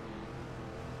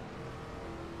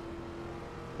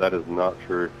 That is not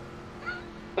true.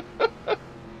 Well,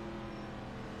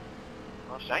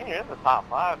 Shane, you're in the top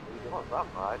 5, so you're doing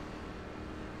something right.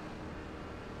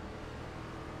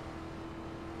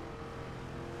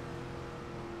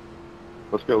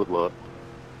 Let's go with luck.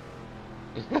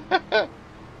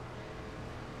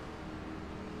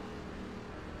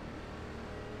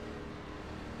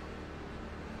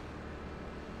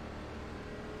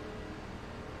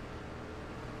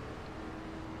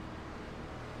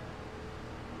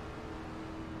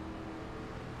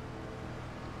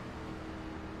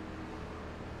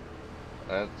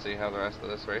 Let's see how the rest of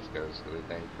this race goes. Do we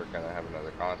think we're going to have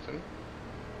another caution?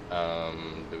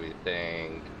 Do we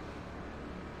think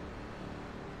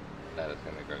that it's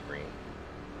going to go green?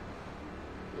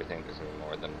 Do we think there's going to be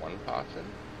more than one caution?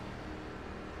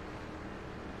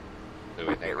 Do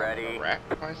we think I'm going to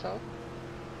wreck myself?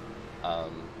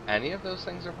 Any of those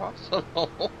things are possible.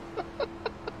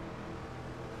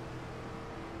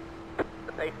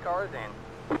 The pace car is in.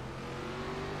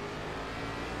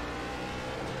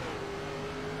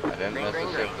 I didn't miss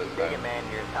a shift this Dig it, time. man.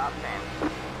 You're top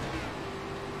 10.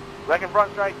 Second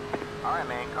front straight. Alright,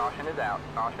 man. Caution is out.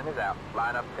 Caution is out.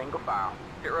 Line up single file.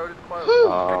 Pit road is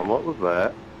closed. What was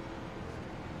that?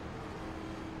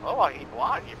 Oh, like he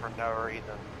blocked you for no reason.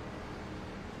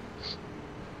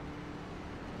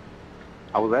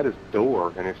 I was at his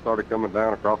door, and he started coming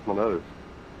down across my nose.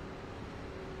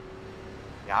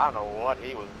 Yeah, I don't know what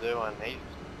he was doing.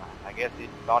 I guess he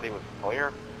thought he was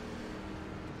clear.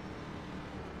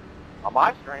 On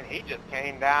my screen, he just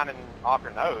came down and off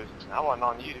your nose. I wasn't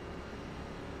on you.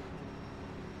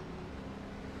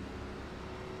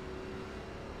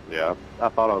 Yeah, I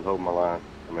thought I was holding my line.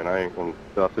 I mean, I ain't gonna,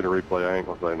 till I see the replay, I ain't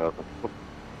gonna say nothing.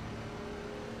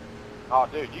 Oh,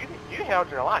 dude, you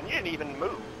held your line. You didn't even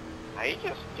move. Now, he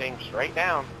just came straight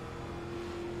down.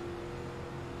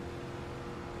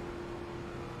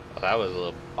 Well, that was a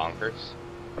little bonkers.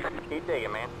 Keep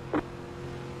digging, man.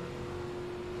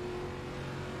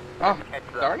 Oh,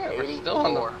 darn it, we're still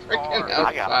on the freaking outside.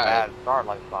 I got a bad start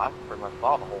like that. I pretty much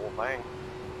saw the whole thing.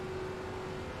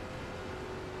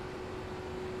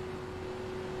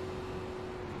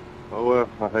 Oh well,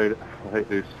 I hate it. I hate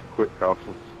these quick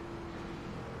cautions.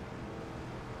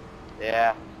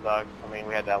 Yeah, it sucks. I mean,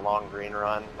 we had that long green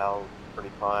run. That was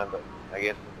pretty fun, but I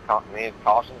guess it's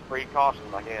caution, free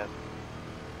cautions, I guess.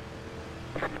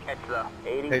 Catch the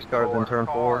 80. Pace car's in turn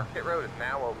 4. Pit road is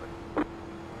now open.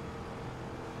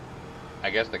 I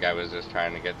guess the guy was just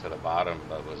trying to get to the bottom,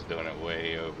 but was doing it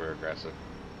way over aggressive.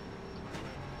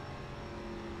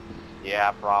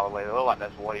 Yeah, probably. It looked like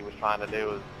that's what he was trying to do,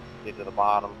 was get to the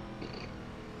bottom.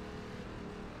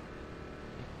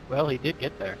 Well, he did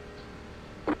get there.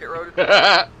 Pit road is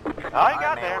Oh, he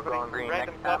got man, there, we're but going he green ran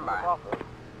next himself time by. across it.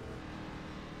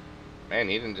 Man,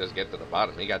 he didn't just get to the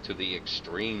bottom, he got to the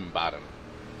extreme bottom.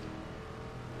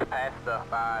 Past the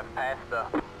 5, past the...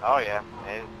 Oh, yeah.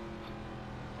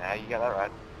 Yeah, you got that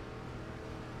right.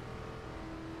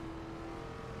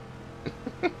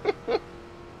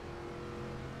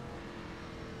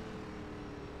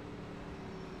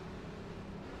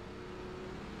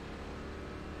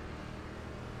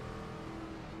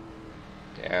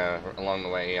 Yeah, along the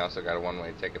way he also got a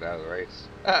one-way ticket out of the race.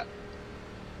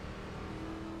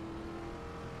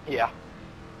 Yeah.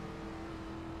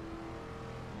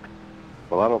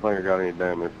 Well, I don't think I got any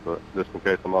damage, but just in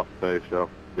case I'm off the pace, y'all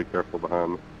be careful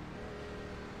behind me.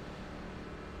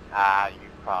 You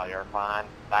probably are fine.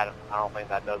 I don't think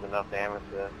that does enough damage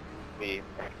to be...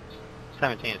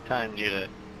 17 is telling you to,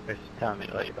 it's telling me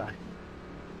to let you by.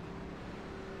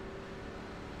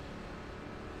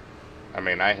 I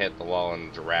mean, I hit the wall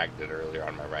and dragged it earlier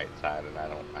on my right side, and I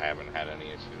haven't had any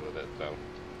issues with it, so.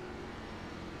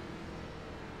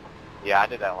 Yeah, I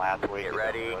did that last week. Get It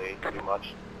ready. didn't really do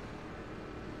much.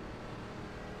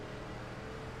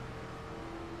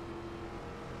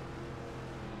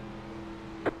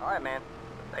 Alright, man.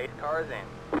 The pace car is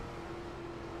in.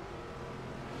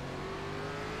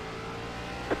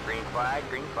 Green flag,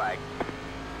 green flag.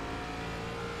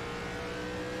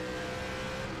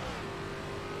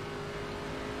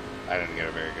 I didn't get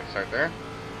a very good start there.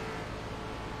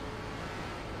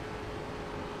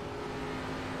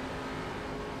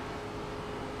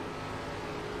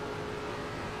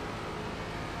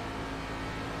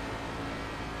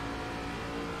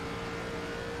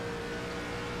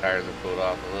 Tires have cooled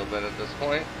off a little bit at this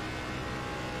point.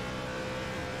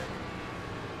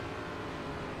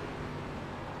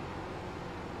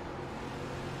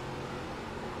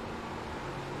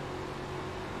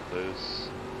 Loose.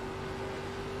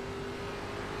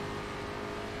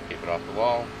 it off the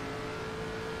wall.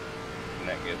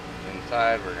 Net gets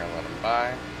inside, we're gonna let him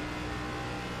by.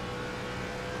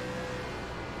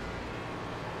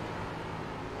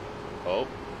 Oh.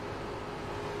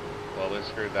 Well, we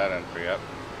screwed that entry up.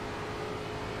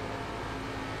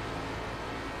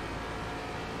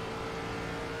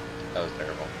 That was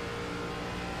terrible.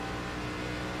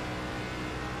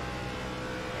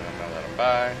 And I'm gonna let him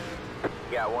by.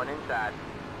 Got one inside.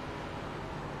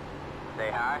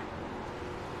 Stay high.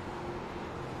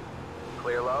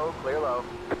 Clear low, clear low.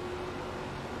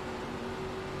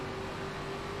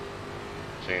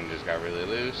 Chain just got really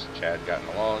loose. Chad got in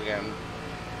the wall again.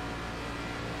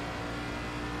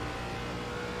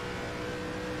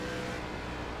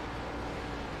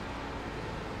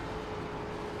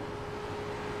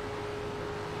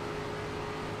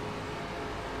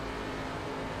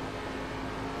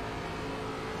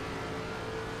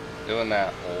 Doing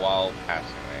that while passing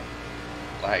me.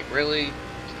 Like, really?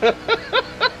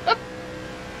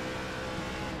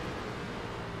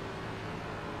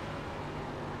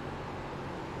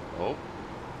 Oh.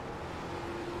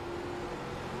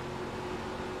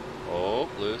 Oh,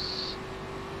 loose.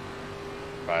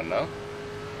 Fine though.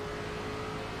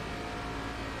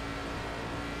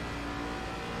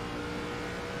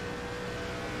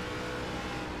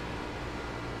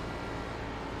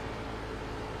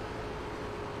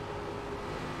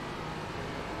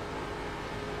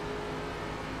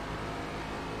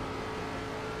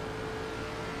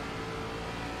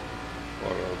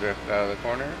 Four-wheel drift out of the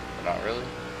corner, but not really.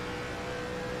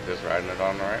 Just riding it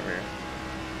on the right rear.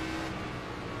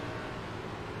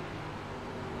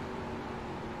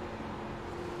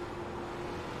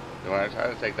 And when I try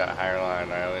to take that higher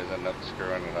line, I always end up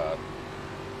screwing it up.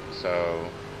 So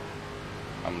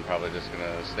I'm probably just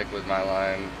gonna stick with my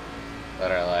line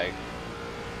that I like.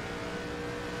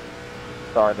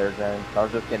 Sorry there, James. I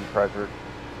was just getting pressured.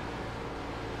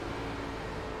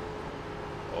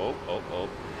 Oh, oh, oh.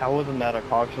 How wasn't that a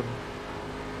caution?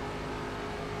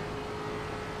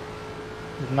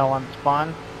 There's no one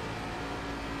spawn.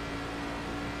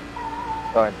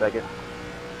 Go ahead and take it.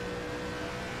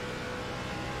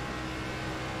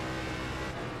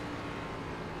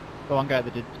 The one guy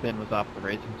that did spin was off the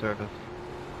racing surface.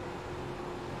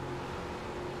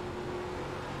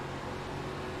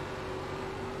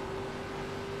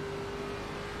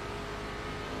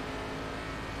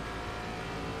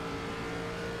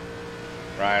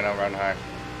 Ryan, I'll run high.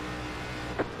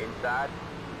 Inside.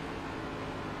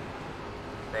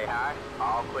 Stay high.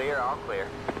 All clear, all clear.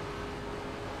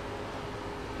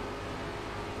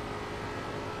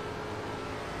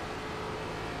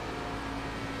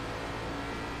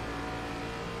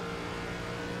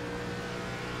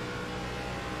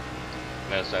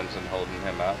 No sense in holding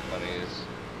him up when he's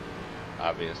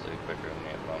obviously quicker than me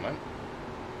at the moment.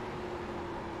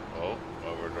 Oh,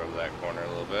 overdrove that corner a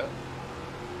little bit.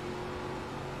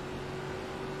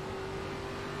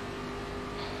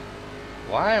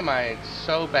 Why am I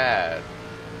so bad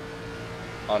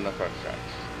on the front stretch?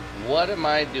 What am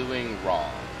I doing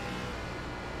wrong?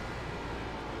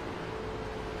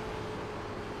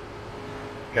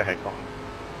 Go ahead, Colin.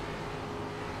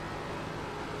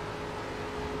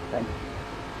 Thanks.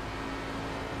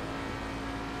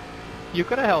 You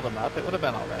could have held him up. It would have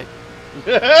been all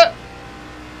right.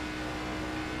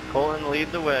 Colin,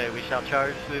 lead the way. We shall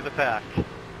charge through the pack.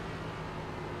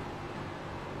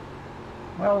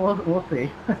 Well, we'll see.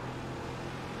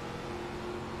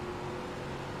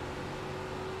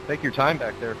 Take your time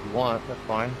back there if you want. That's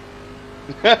fine.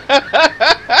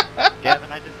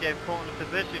 Gavin, I just gave Colin a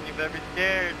position. You better be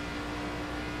scared.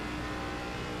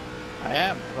 I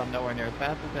am, because I'm nowhere near as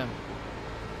fast as him.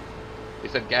 He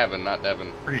said Gavin, not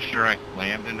Devin. Pretty sure I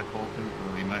slammed into Colton,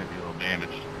 so he might be a little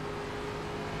damaged.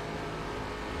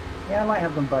 Yeah, I might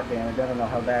have some butt damage. I don't know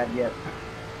how bad yet.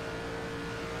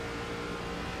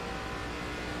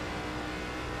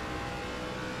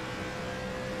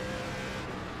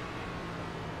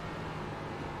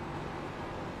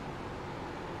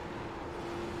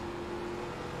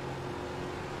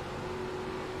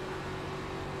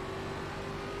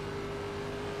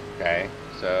 Okay,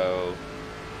 so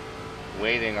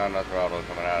waiting on the throttle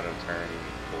coming out of turn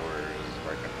 4 is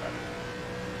working fine.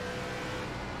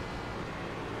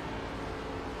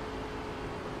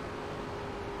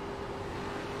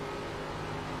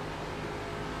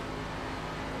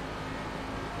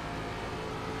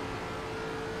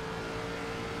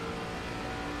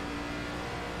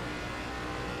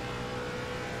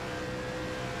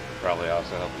 Probably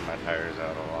also helping my tires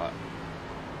out a lot.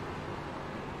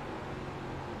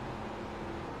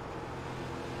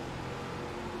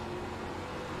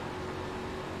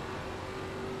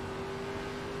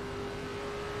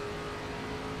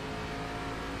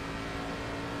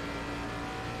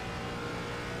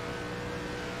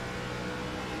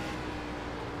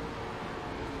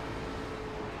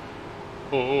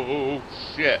 Oh,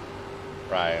 shit.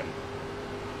 Ryan.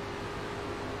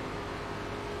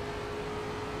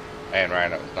 And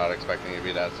Ryan, I was not expecting you to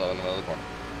be that slow in the middle of the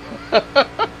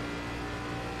corner.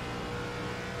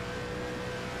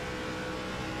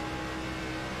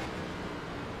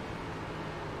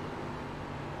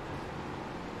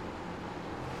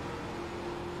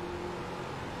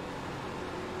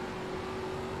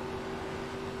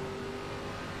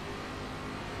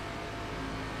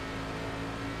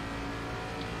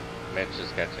 Mitch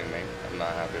is catching me. I'm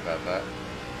not happy about that.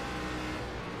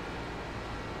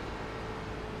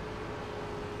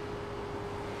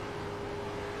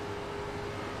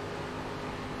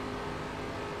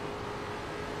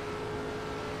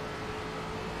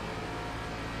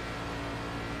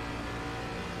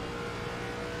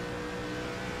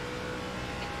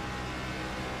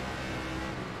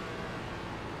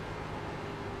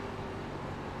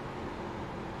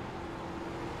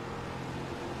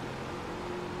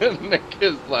 Nick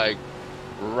is like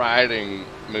riding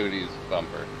Moody's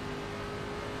bumper.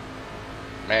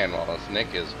 Man, Wallace,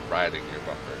 Nick is riding your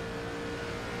bumper.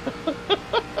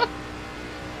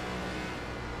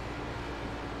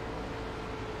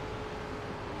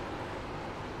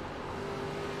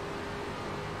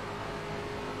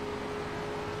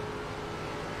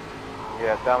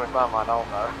 Yeah, tell me something I don't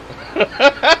know.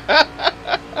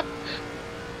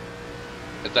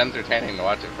 It's entertaining to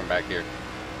watch it from back here.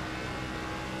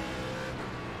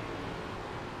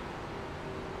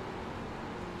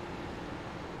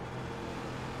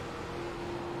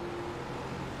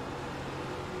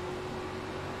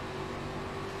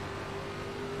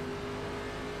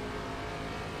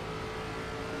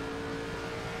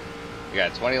 You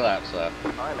got 20 laps left.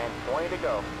 Alright, man, 20 to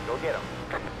go. Go get them.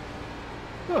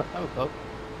 Good, that was close.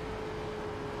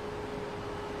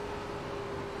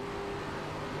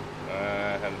 I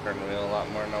had to turn the wheel a lot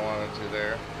more than I wanted to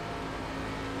there.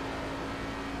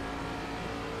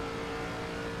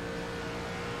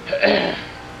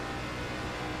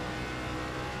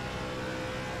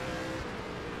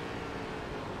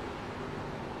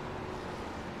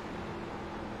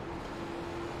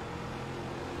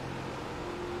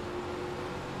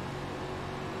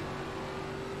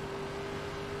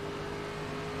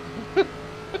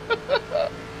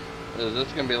 Is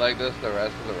this gonna be like this the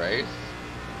rest of the race?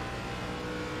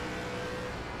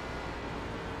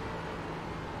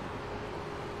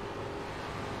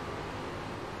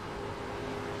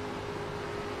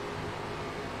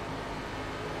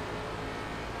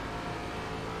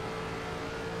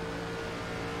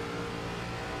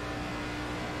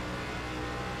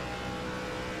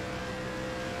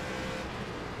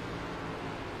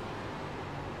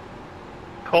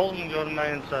 Colton, go to my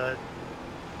inside.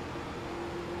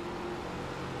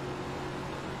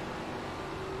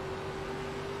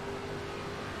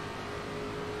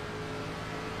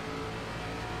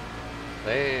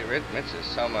 Mitch is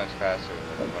so much faster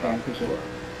than what I'm sure.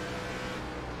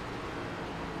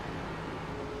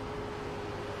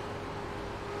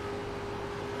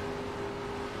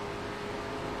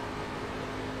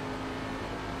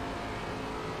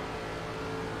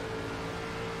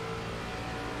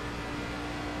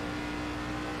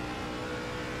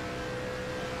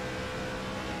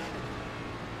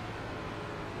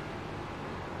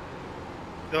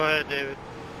 Go ahead, David.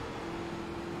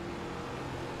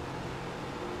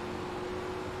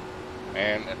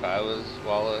 And if I was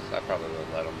Wallace, I probably would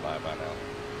let him by now.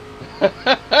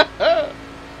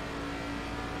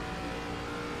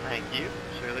 Thank you.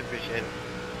 Surely appreciate it.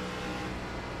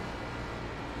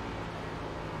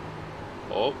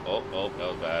 Oh, that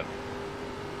was bad.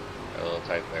 Got a little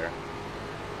tight there.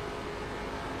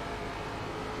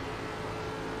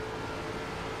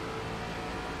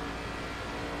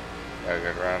 Got a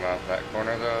good run off that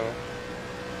corner though.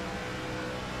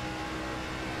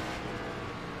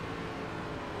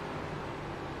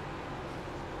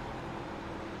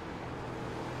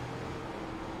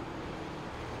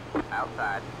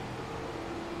 Outside.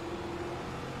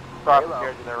 Sorry for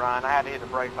scared you there, Ryan. I had to hit the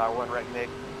brakes so I wouldn't wreck Nick.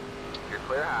 You're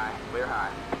clear high. Clear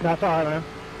high. That's all right, man.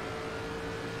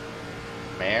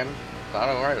 Man, it's not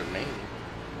alright with me.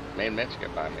 Made Mitch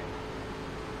get by me.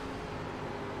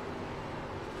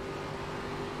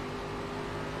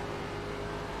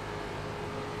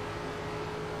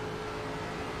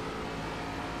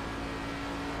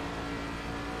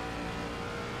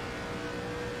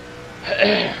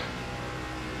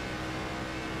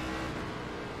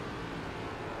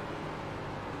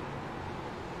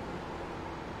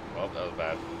 Well, that was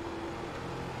bad.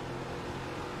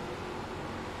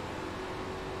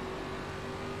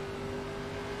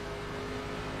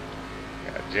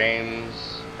 Got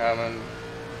James coming.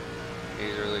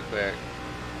 He's really quick.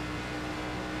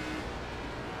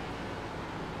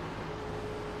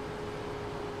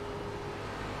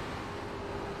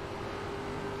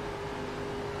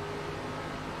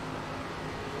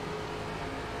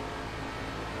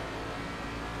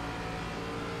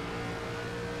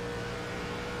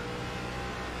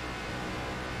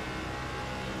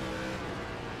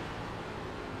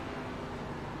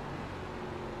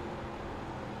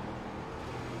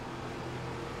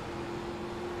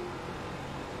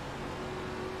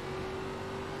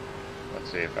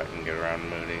 Let's see if I can get around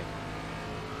Moody.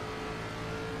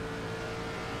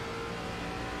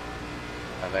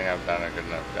 I think I've done a good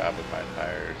enough job with my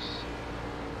tires.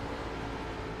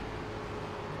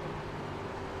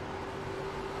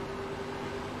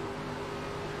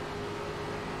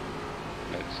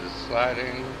 Mitch is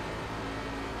sliding.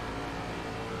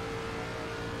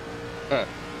 Huh.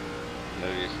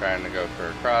 Moody's trying to go for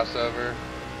a crossover.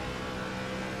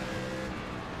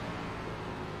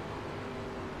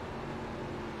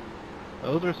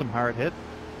 Those are some hard hits.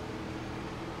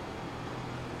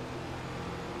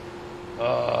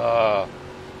 Oh.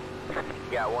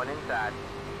 Got one inside.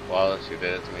 Wallace, you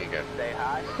did it to me again. Stay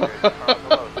high. There's a car on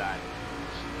the low side.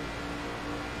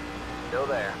 Still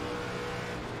there.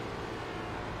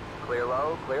 Clear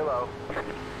low, clear low.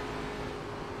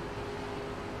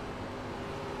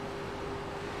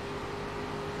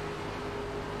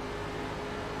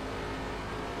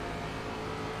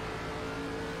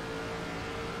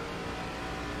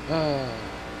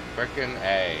 Frickin'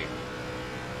 A.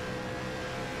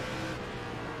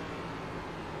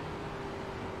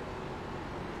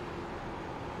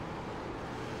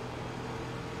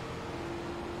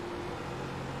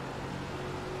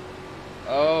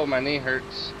 Oh, my knee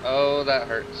hurts. Oh, that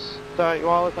hurts. Sorry,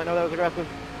 Wallace, I know that was aggressive.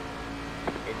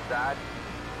 Inside.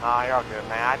 Nah, you're all good,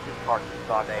 man. I just parked the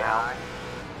stock Stay now. high.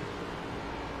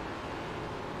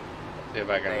 See if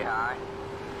I Stay can high.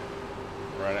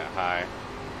 run it high.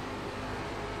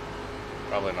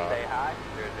 Probably not. Stay high.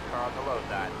 There's a car on the low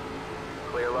side.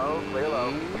 Clear low, clear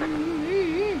low.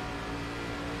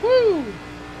 Woo!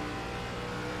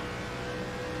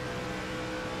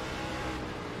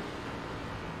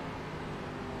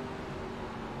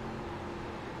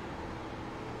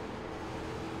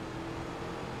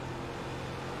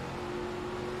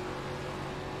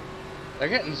 They're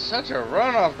getting such a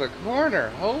run off the corner.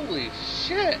 Holy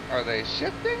shit. Are they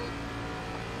shifting?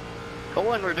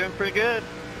 Colin, we're doing pretty good.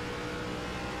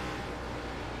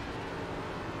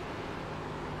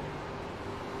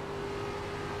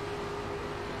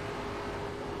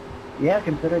 Yeah,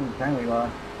 considering the time we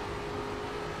lost.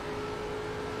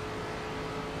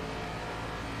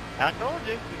 I told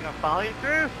you, we're gonna follow you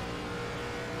through.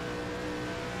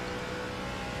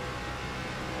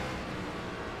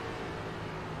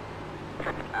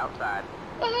 Outside.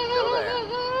 Still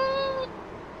there.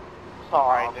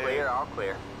 Sorry, All dude. clear, all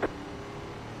clear.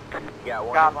 Got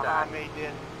one Guy inside. behind me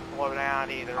didn't slow down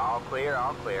either. All clear,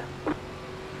 all clear.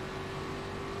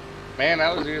 Man,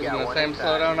 I was using Got the one same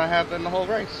inside. slowdown I have in the whole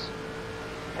race.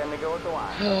 10 to go with the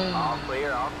line. All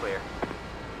clear, all clear.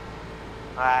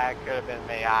 It could have been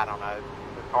me. I don't know.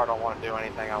 This car don't want to do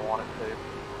anything I want it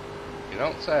to. You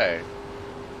don't say.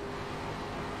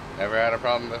 Never had a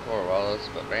problem before, Wallace,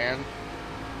 but man,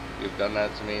 you've done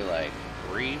that to me like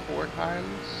 3-4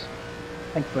 times.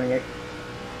 Thanks, 28.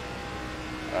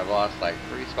 I've lost like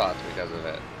 3 spots because of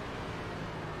it.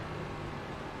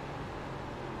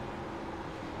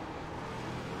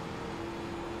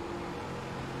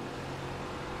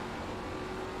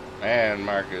 Man,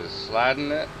 Mark is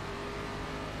sliding it.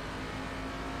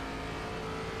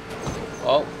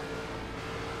 Oh.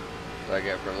 What I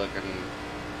get for looking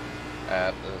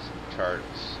at the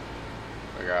charts.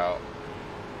 Figure out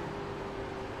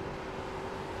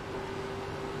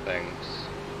things.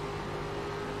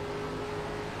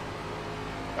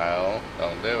 Well,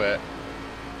 don't do it.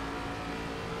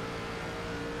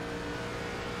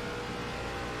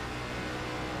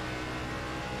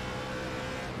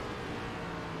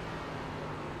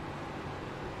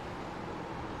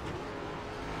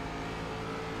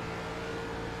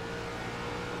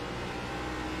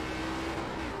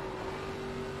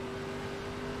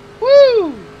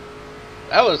 Woo!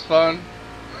 That was fun.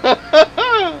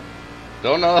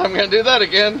 Don't know if I'm gonna do that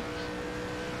again.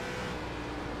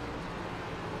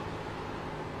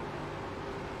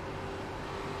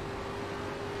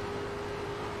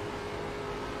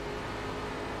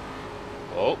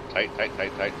 Oh, tight, tight,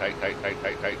 tight, tight, tight, tight, tight,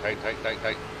 tight, tight, tight, tight, tight,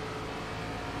 tight.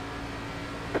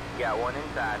 Got one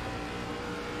inside.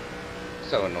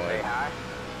 So Stay annoying. high.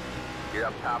 You're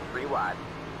up top 3 wide.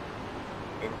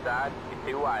 Inside,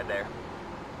 you're 2 wide there.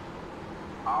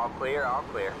 All clear, all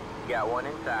clear. Got one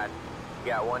inside.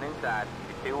 Got one inside.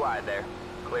 You're 2 wide there.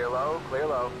 Clear low, clear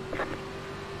low.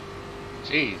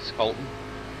 Jeez, Colton.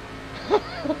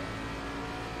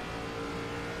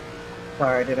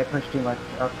 Sorry, did I push too much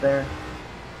up there?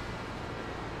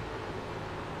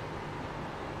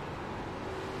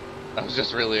 That was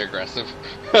just really aggressive.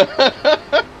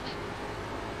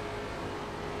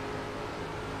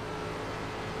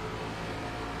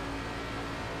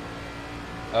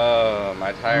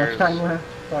 My How tires much time left?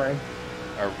 Sorry.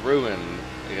 are ruined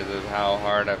because of how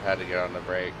hard I've had to get on the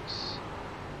brakes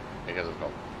because it's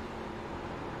cold.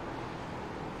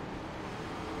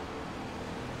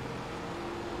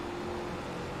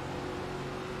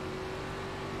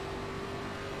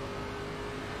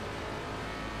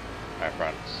 My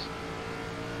fronts.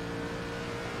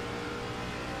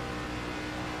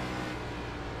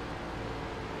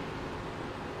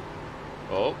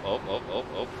 Oh, oh, oh, oh,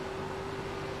 oh.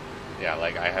 Yeah,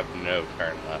 like I have no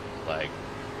turn left, like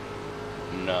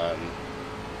none.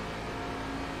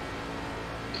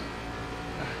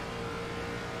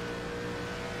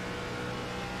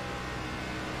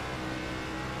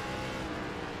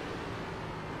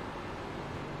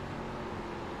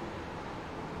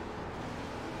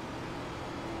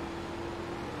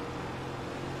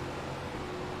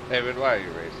 David, why are you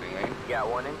racing me?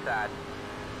 Got one inside.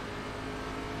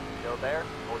 Still there?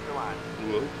 Hold your line.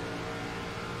 Whoa.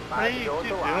 What are you two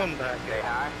doing back Say there?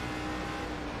 hi.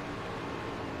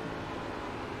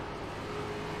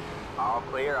 All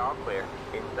clear, all clear.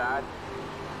 Inside.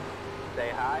 Say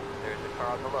hi. There's the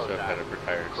car on the low So side. headed for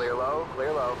tires. Clear low,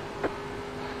 clear low.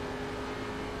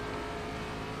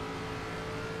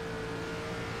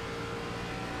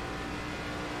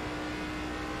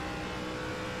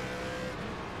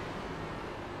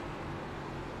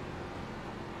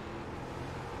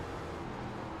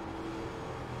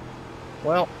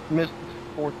 Well, missed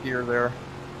fourth gear there.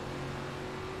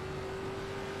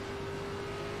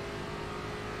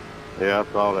 Yeah,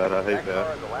 I saw that. I hate That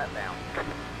car that. is a lap down.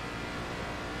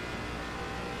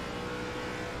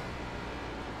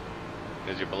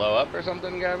 Did you blow up or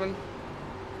something, Gavin?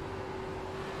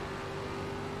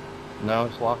 No,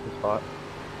 it's locked the spot.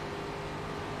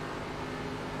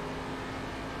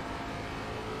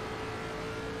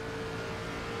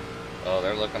 Oh,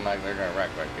 they're looking like they're gonna wreck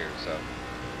back here, so.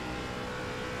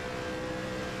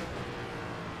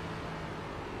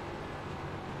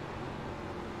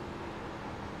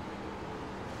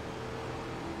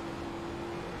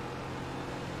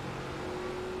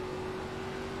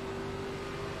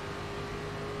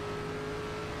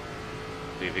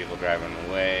 See people driving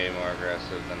way more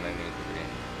aggressive than they need to be.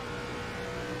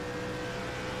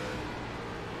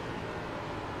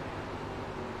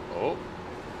 Oh,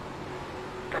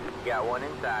 Got one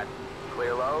inside.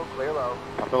 Clear low, clear low.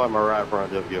 I feel like my right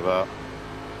front just give up.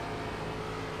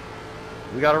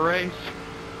 We got a race.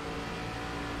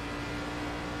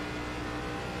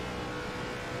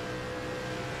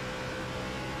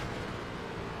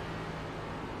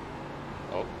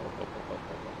 oh, oh, oh, oh,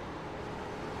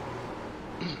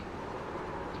 oh,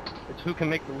 It's who can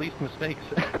make the least mistakes.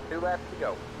 2 laps to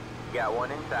go. Got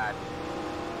one inside.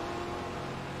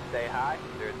 Say hi.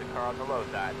 There's the car on the low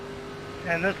side.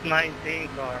 And this 19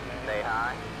 car, man. Say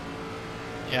hi.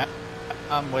 Yeah,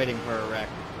 I'm waiting for a wreck.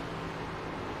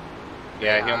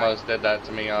 Yeah, he almost did that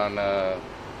to me on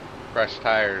fresh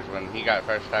tires. When he got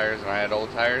fresh tires and I had old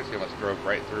tires, he almost drove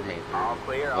right through me through All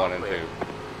clear, all 1 and clear. 2.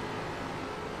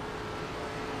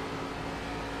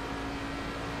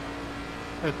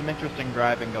 There's some interesting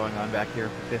driving going on back here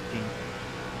for 15.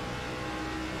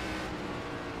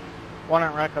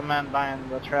 Wouldn't recommend buying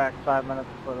the track 5 minutes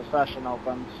before the session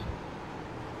opens.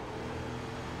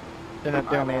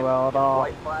 Didn't do me well at all.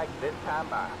 White flag this time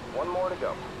by. 1 more to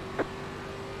go.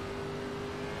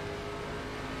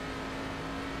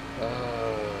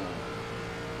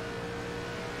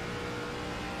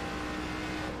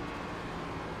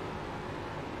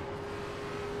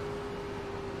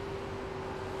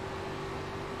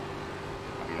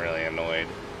 I'm really annoyed,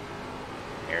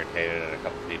 irritated at a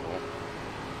couple people,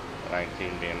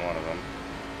 19 being one of them.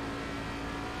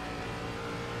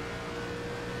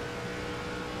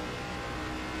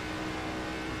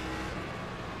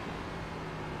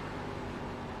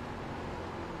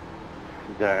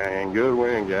 Dang, good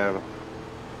win, Gavin.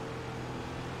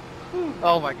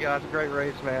 Oh my gosh, great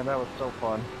race, man. That was so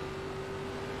fun.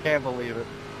 Can't believe it.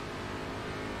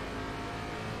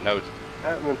 No,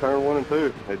 Happened in turn 1 and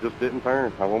 2. It just didn't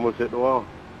turn. I almost hit the wall.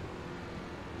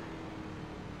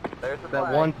 There's the That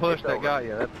flag. one push It's that over. got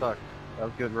you, that sucked. That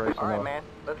was good racing. All right, though. man.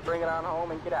 Let's bring it on home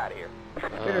and get out of here.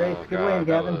 Good race, good God, win,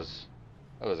 Gavin.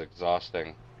 That was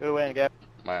exhausting. Good win, Gavin.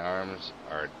 My arms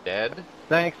are dead.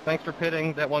 Thanks for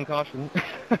pitting that one caution.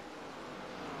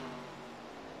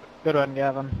 Good win,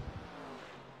 Gavin.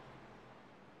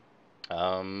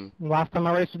 Last time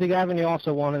I raced with you, Gavin, you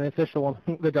also won an official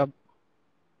one. Good job.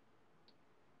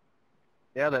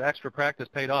 Yeah, that extra practice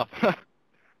paid off.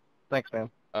 Thanks, man.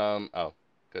 Oh,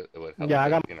 good. It would help Yeah, I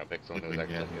to, got- pick someone who's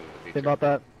actually in the See feature. about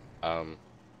that? No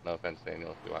offense,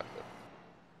 Daniel, if you watch it.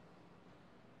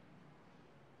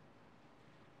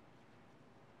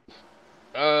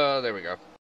 There we go.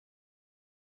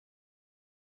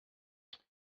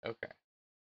 Okay.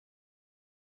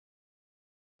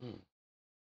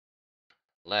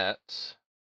 Let's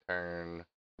turn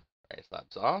race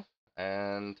laps off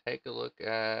and take a look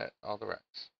at all the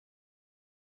wrecks.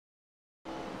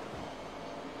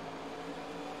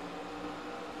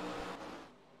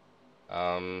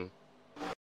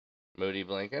 Moody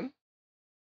blinking.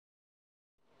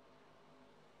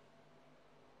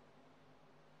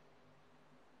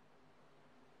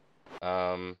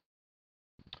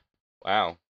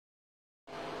 Wow.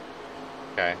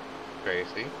 Okay.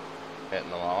 Tracy hitting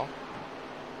the wall.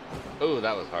 Ooh,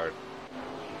 that was hard.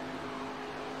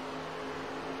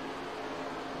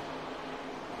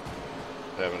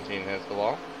 "17" hits the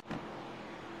wall.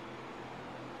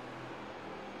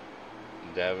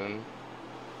 Devin.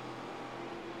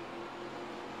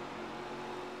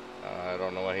 I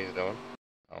don't know what he's doing.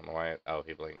 I don't know why. Oh,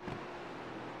 he blinked.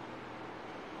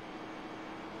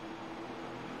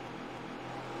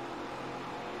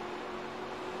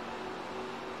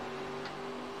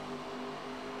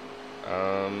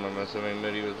 I'm assuming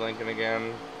Moody was blinking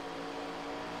again.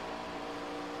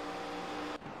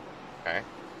 Okay.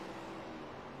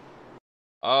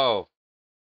 Oh.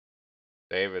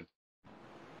 David.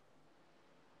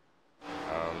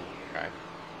 Okay.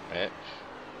 Mitch.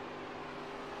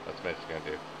 What's Mitch gonna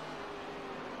do? Is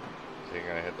he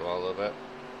gonna hit the wall a little bit?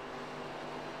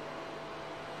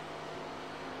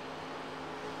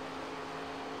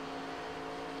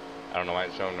 I don't know why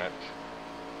it's showing Mitch.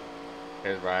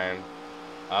 Here's Brian.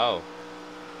 Oh.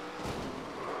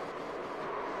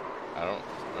 I don't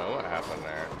know what happened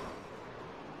there.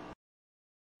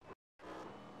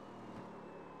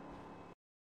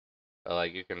 But,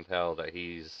 like, you can tell that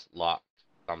he's locked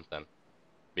something.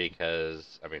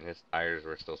 Because, I mean, his tires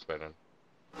were still spinning.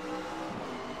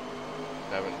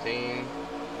 17.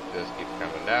 Just keeps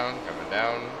coming down,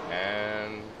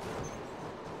 and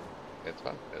it's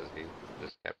fun because he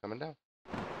just kept coming down.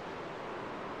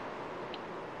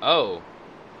 Oh!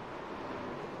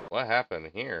 What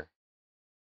happened here?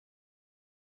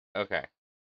 Okay.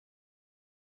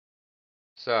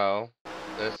 So,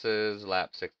 this is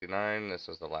lap 69. This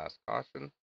was the last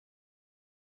caution.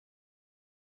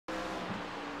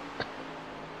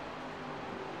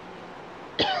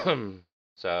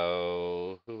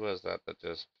 So, who was that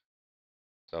just...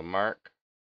 So, Mark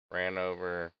ran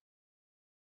over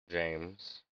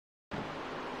James.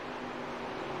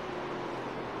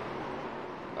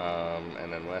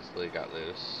 And then Wesley got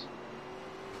loose.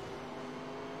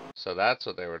 So that's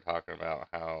what they were talking about,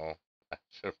 how that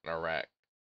should have been a wreck.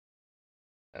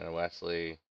 And then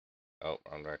Wesley... Oh,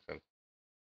 wrong direction.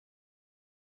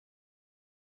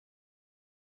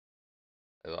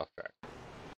 Is off track.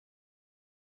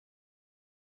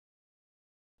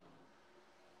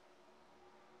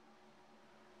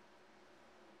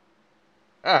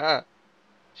 Haha!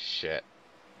 Shit.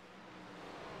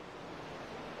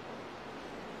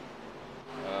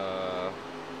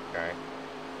 Okay.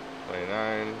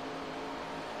 29.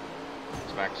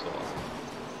 Smack the wall.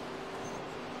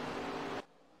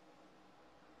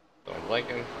 Going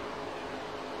blinking.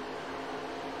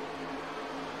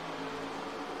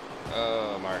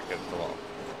 Oh, Mark hits the wall.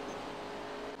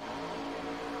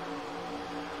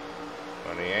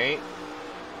 28.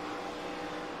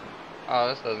 Oh,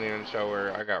 this doesn't even show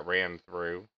where I got ran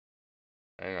through.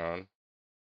 Hang on.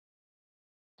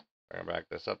 I'm gonna back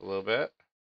this up a little bit.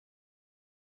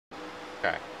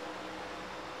 Okay.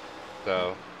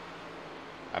 So,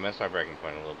 I missed my braking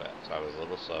point a little bit, so I was a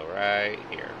little slow right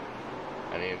here.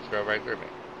 And he just drove right through me.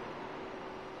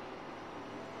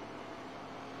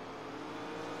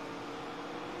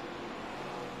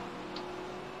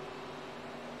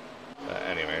 But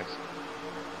anyways.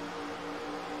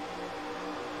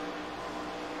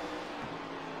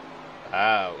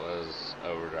 That was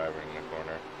overdriving in the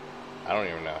corner. I don't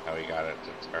even know how he got it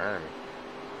to turn.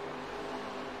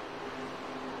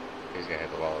 He's gonna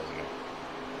hit the wall, isn't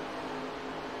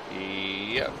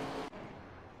he? Yep.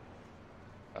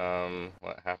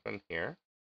 What happened here?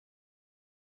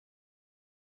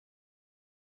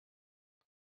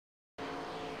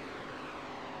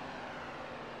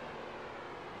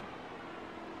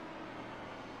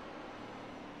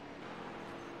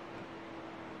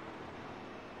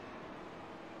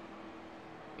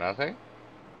 Nothing?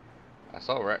 I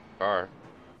saw a wrecked car.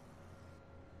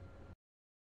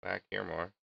 Back here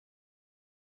more.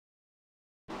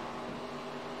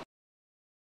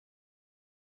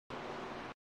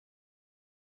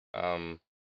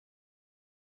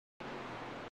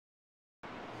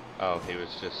 Oh, he was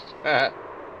just...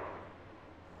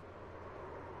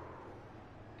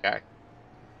 Okay.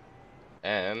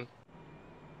 And...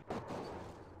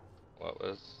 What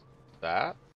was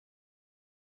that?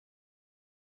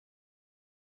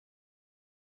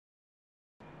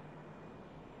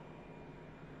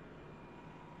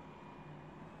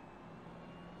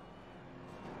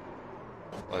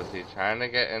 Was he trying to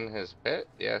get in his pit?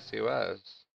 Yes, he was.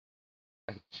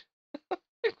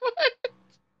 What?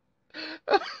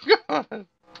 Oh, God.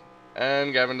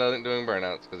 And Gavin doing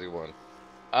burnouts because he won.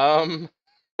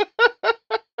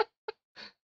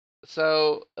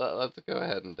 So let's go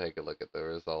ahead and take a look at the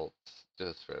results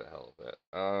just for the hell of it.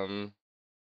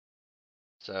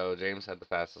 So James had the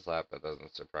fastest lap. That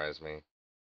doesn't surprise me.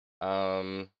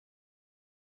 I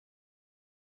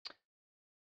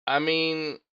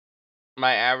mean,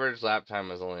 my average lap time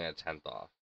was only a 10th off.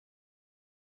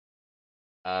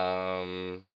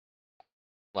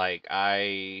 Like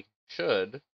I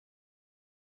should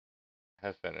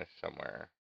have finished somewhere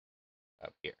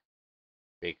up here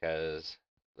because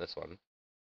this one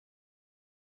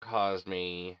caused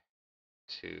me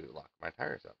to lock my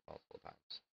tires up multiple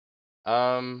times.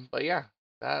 But yeah,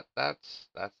 that's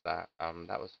that. That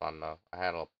was fun though. I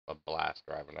had a blast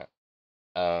driving it.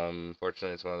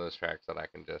 Fortunately, it's one of those tracks that I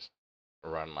can just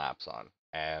run laps on,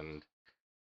 and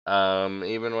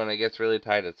even when it gets really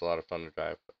tight, it's a lot of fun to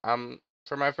drive.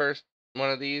 For my first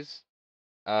one of these,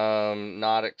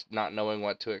 not knowing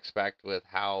what to expect with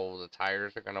how the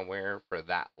tires are gonna wear for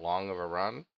that long of a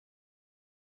run,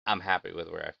 I'm happy with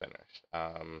where I finished.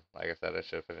 Like I said, I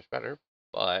should have finished better,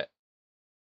 but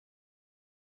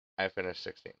I finished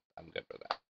 16th. I'm good with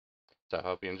that. So I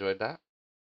hope you enjoyed that.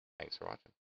 Thanks for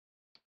watching.